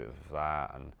comes out of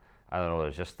that, and I don't know,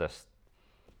 there's just this,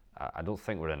 I don't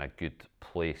think we're in a good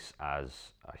place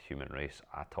as a human race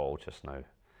at all just now.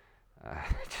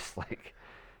 Just like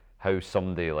how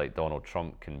somebody like Donald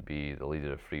Trump can be the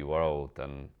leader of the free world,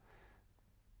 and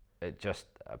it just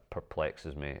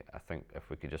perplexes me. I think if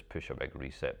we could just push a big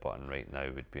reset button right now,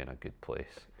 we'd be in a good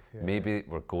place. Yeah. Maybe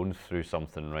we're going through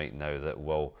something right now that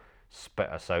will spit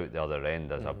us out the other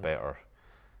end as a better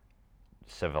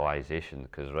civilization,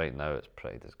 because right now it's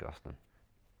pretty disgusting.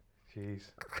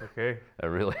 Jeez. Okay. It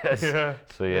really is. Yeah.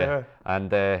 So and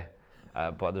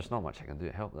but there's not much I can do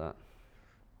to help that.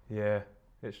 Yeah,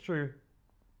 it's true.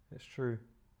 It's true.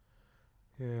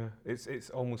 Yeah, it's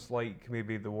almost like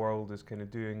maybe the world is kind of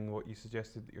doing what you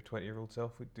suggested that your 20-year-old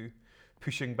self would do,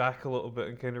 pushing back a little bit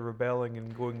and kind of rebelling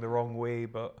and going the wrong way,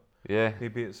 but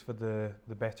maybe it's for the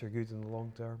better good in the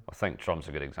long term. I think Trump's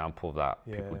a good example of that.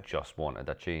 People just wanted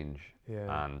a change,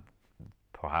 and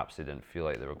perhaps they didn't feel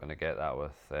like they were going to get that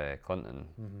with Clinton.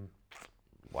 Mm-hmm.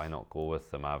 Why not go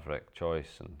with the maverick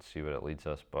choice and see where it leads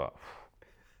us? But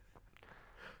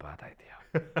bad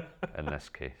idea in this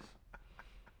case.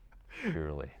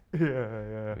 Surely.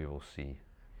 Yeah. We will see.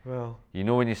 Well, you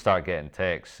know, when you start getting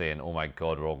texts saying, "Oh my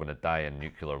God, we're all going to die in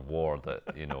nuclear war,"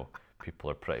 that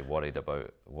people are pretty worried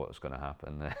about what's going to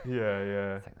happen.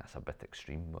 Yeah. I think that's a bit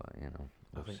extreme, but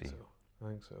we'll see. I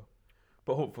think so.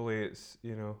 But hopefully, it's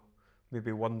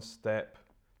maybe one step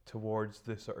towards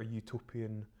the sort of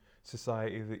utopian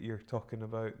society that you're talking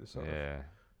about. The sort of,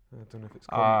 I don't know if it's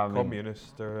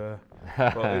communist or,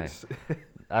 but it's.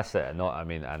 That's it.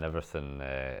 And everything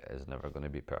is never going to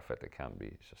be perfect. It can't be.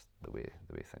 It's just the way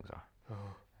things are.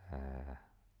 Oh.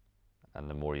 And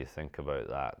the more you think about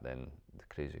that, then the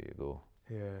crazier you go.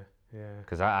 Yeah.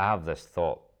 Because I have this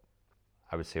thought,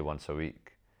 I would say once a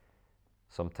week.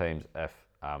 Sometimes if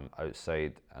I'm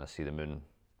outside and I see the moon,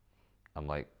 I'm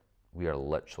like, we are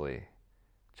literally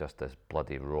just this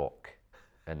bloody rock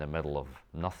in the middle of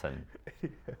nothing.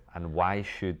 And why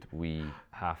should we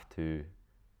have to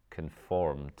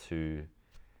conform to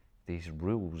these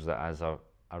rules that as a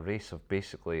race of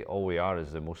basically all we are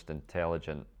is the most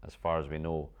intelligent, as far as we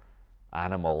know,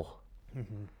 animal.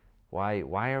 Mm-hmm.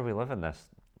 Why are we living this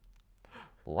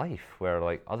life where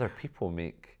like other people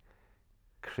make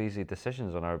crazy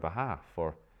decisions on our behalf,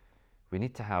 or we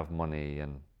need to have money,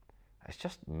 and it's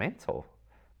just mental.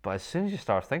 But as soon as you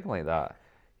start thinking like that,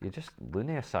 you just,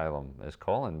 loony asylum is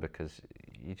calling, because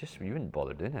you wouldn't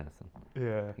bother doing anything.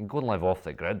 Yeah. You can go and live off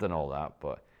the grid and all that,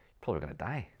 but you're probably going to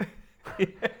die.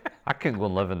 I couldn't go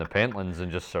and live in the Pentlands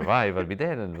and just survive. I'd be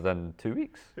dead within 2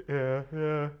 weeks.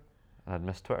 Yeah. I'd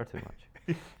miss Twitter too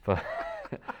much. But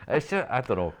it's just, I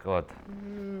don't know, God.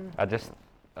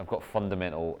 I've got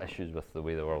fundamental issues with the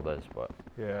way the world is, but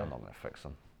I'm not going to fix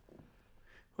them.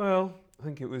 Well, I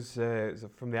think it was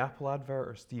from the Apple advert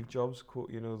or Steve Jobs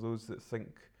quote, those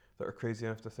that are crazy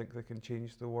enough to think they can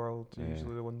change the world are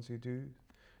usually the ones who do.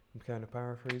 I'm kind of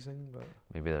paraphrasing, but...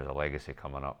 Maybe there's a legacy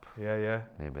coming up. Yeah.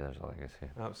 Maybe there's a legacy.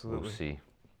 Absolutely. We'll see.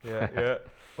 Yeah.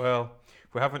 Well,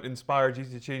 if we haven't inspired you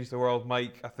to change the world,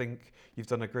 Mike, I think you've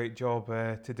done a great job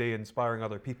today inspiring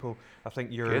other people. I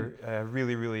think you're a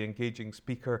really, really engaging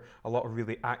speaker, a lot of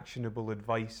really actionable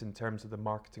advice in terms of the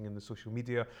marketing and the social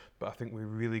media, but I think we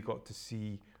really got to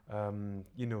see,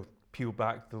 peel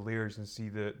back the layers and see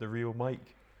the real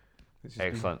Mike.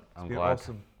 Excellent. I'm glad.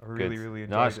 Awesome. I really enjoyed it.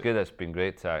 No, it's good. It's been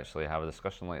great to actually have a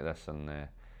discussion like this, and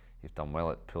you've done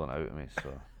well at pulling it out of me,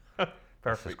 so...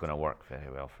 Perfect. This is going to work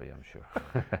very well for you, I'm sure.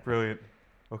 Brilliant.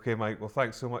 Okay, Mike. Well,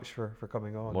 thanks so much for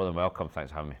coming on. More than welcome.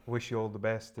 Thanks for having me. Wish you all the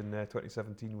best in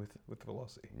 2017 with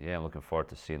Velocity. Yeah, I'm looking forward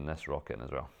to seeing this rocketing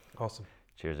as well. Awesome.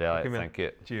 Cheers, Elliot. Thank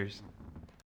you. Cheers.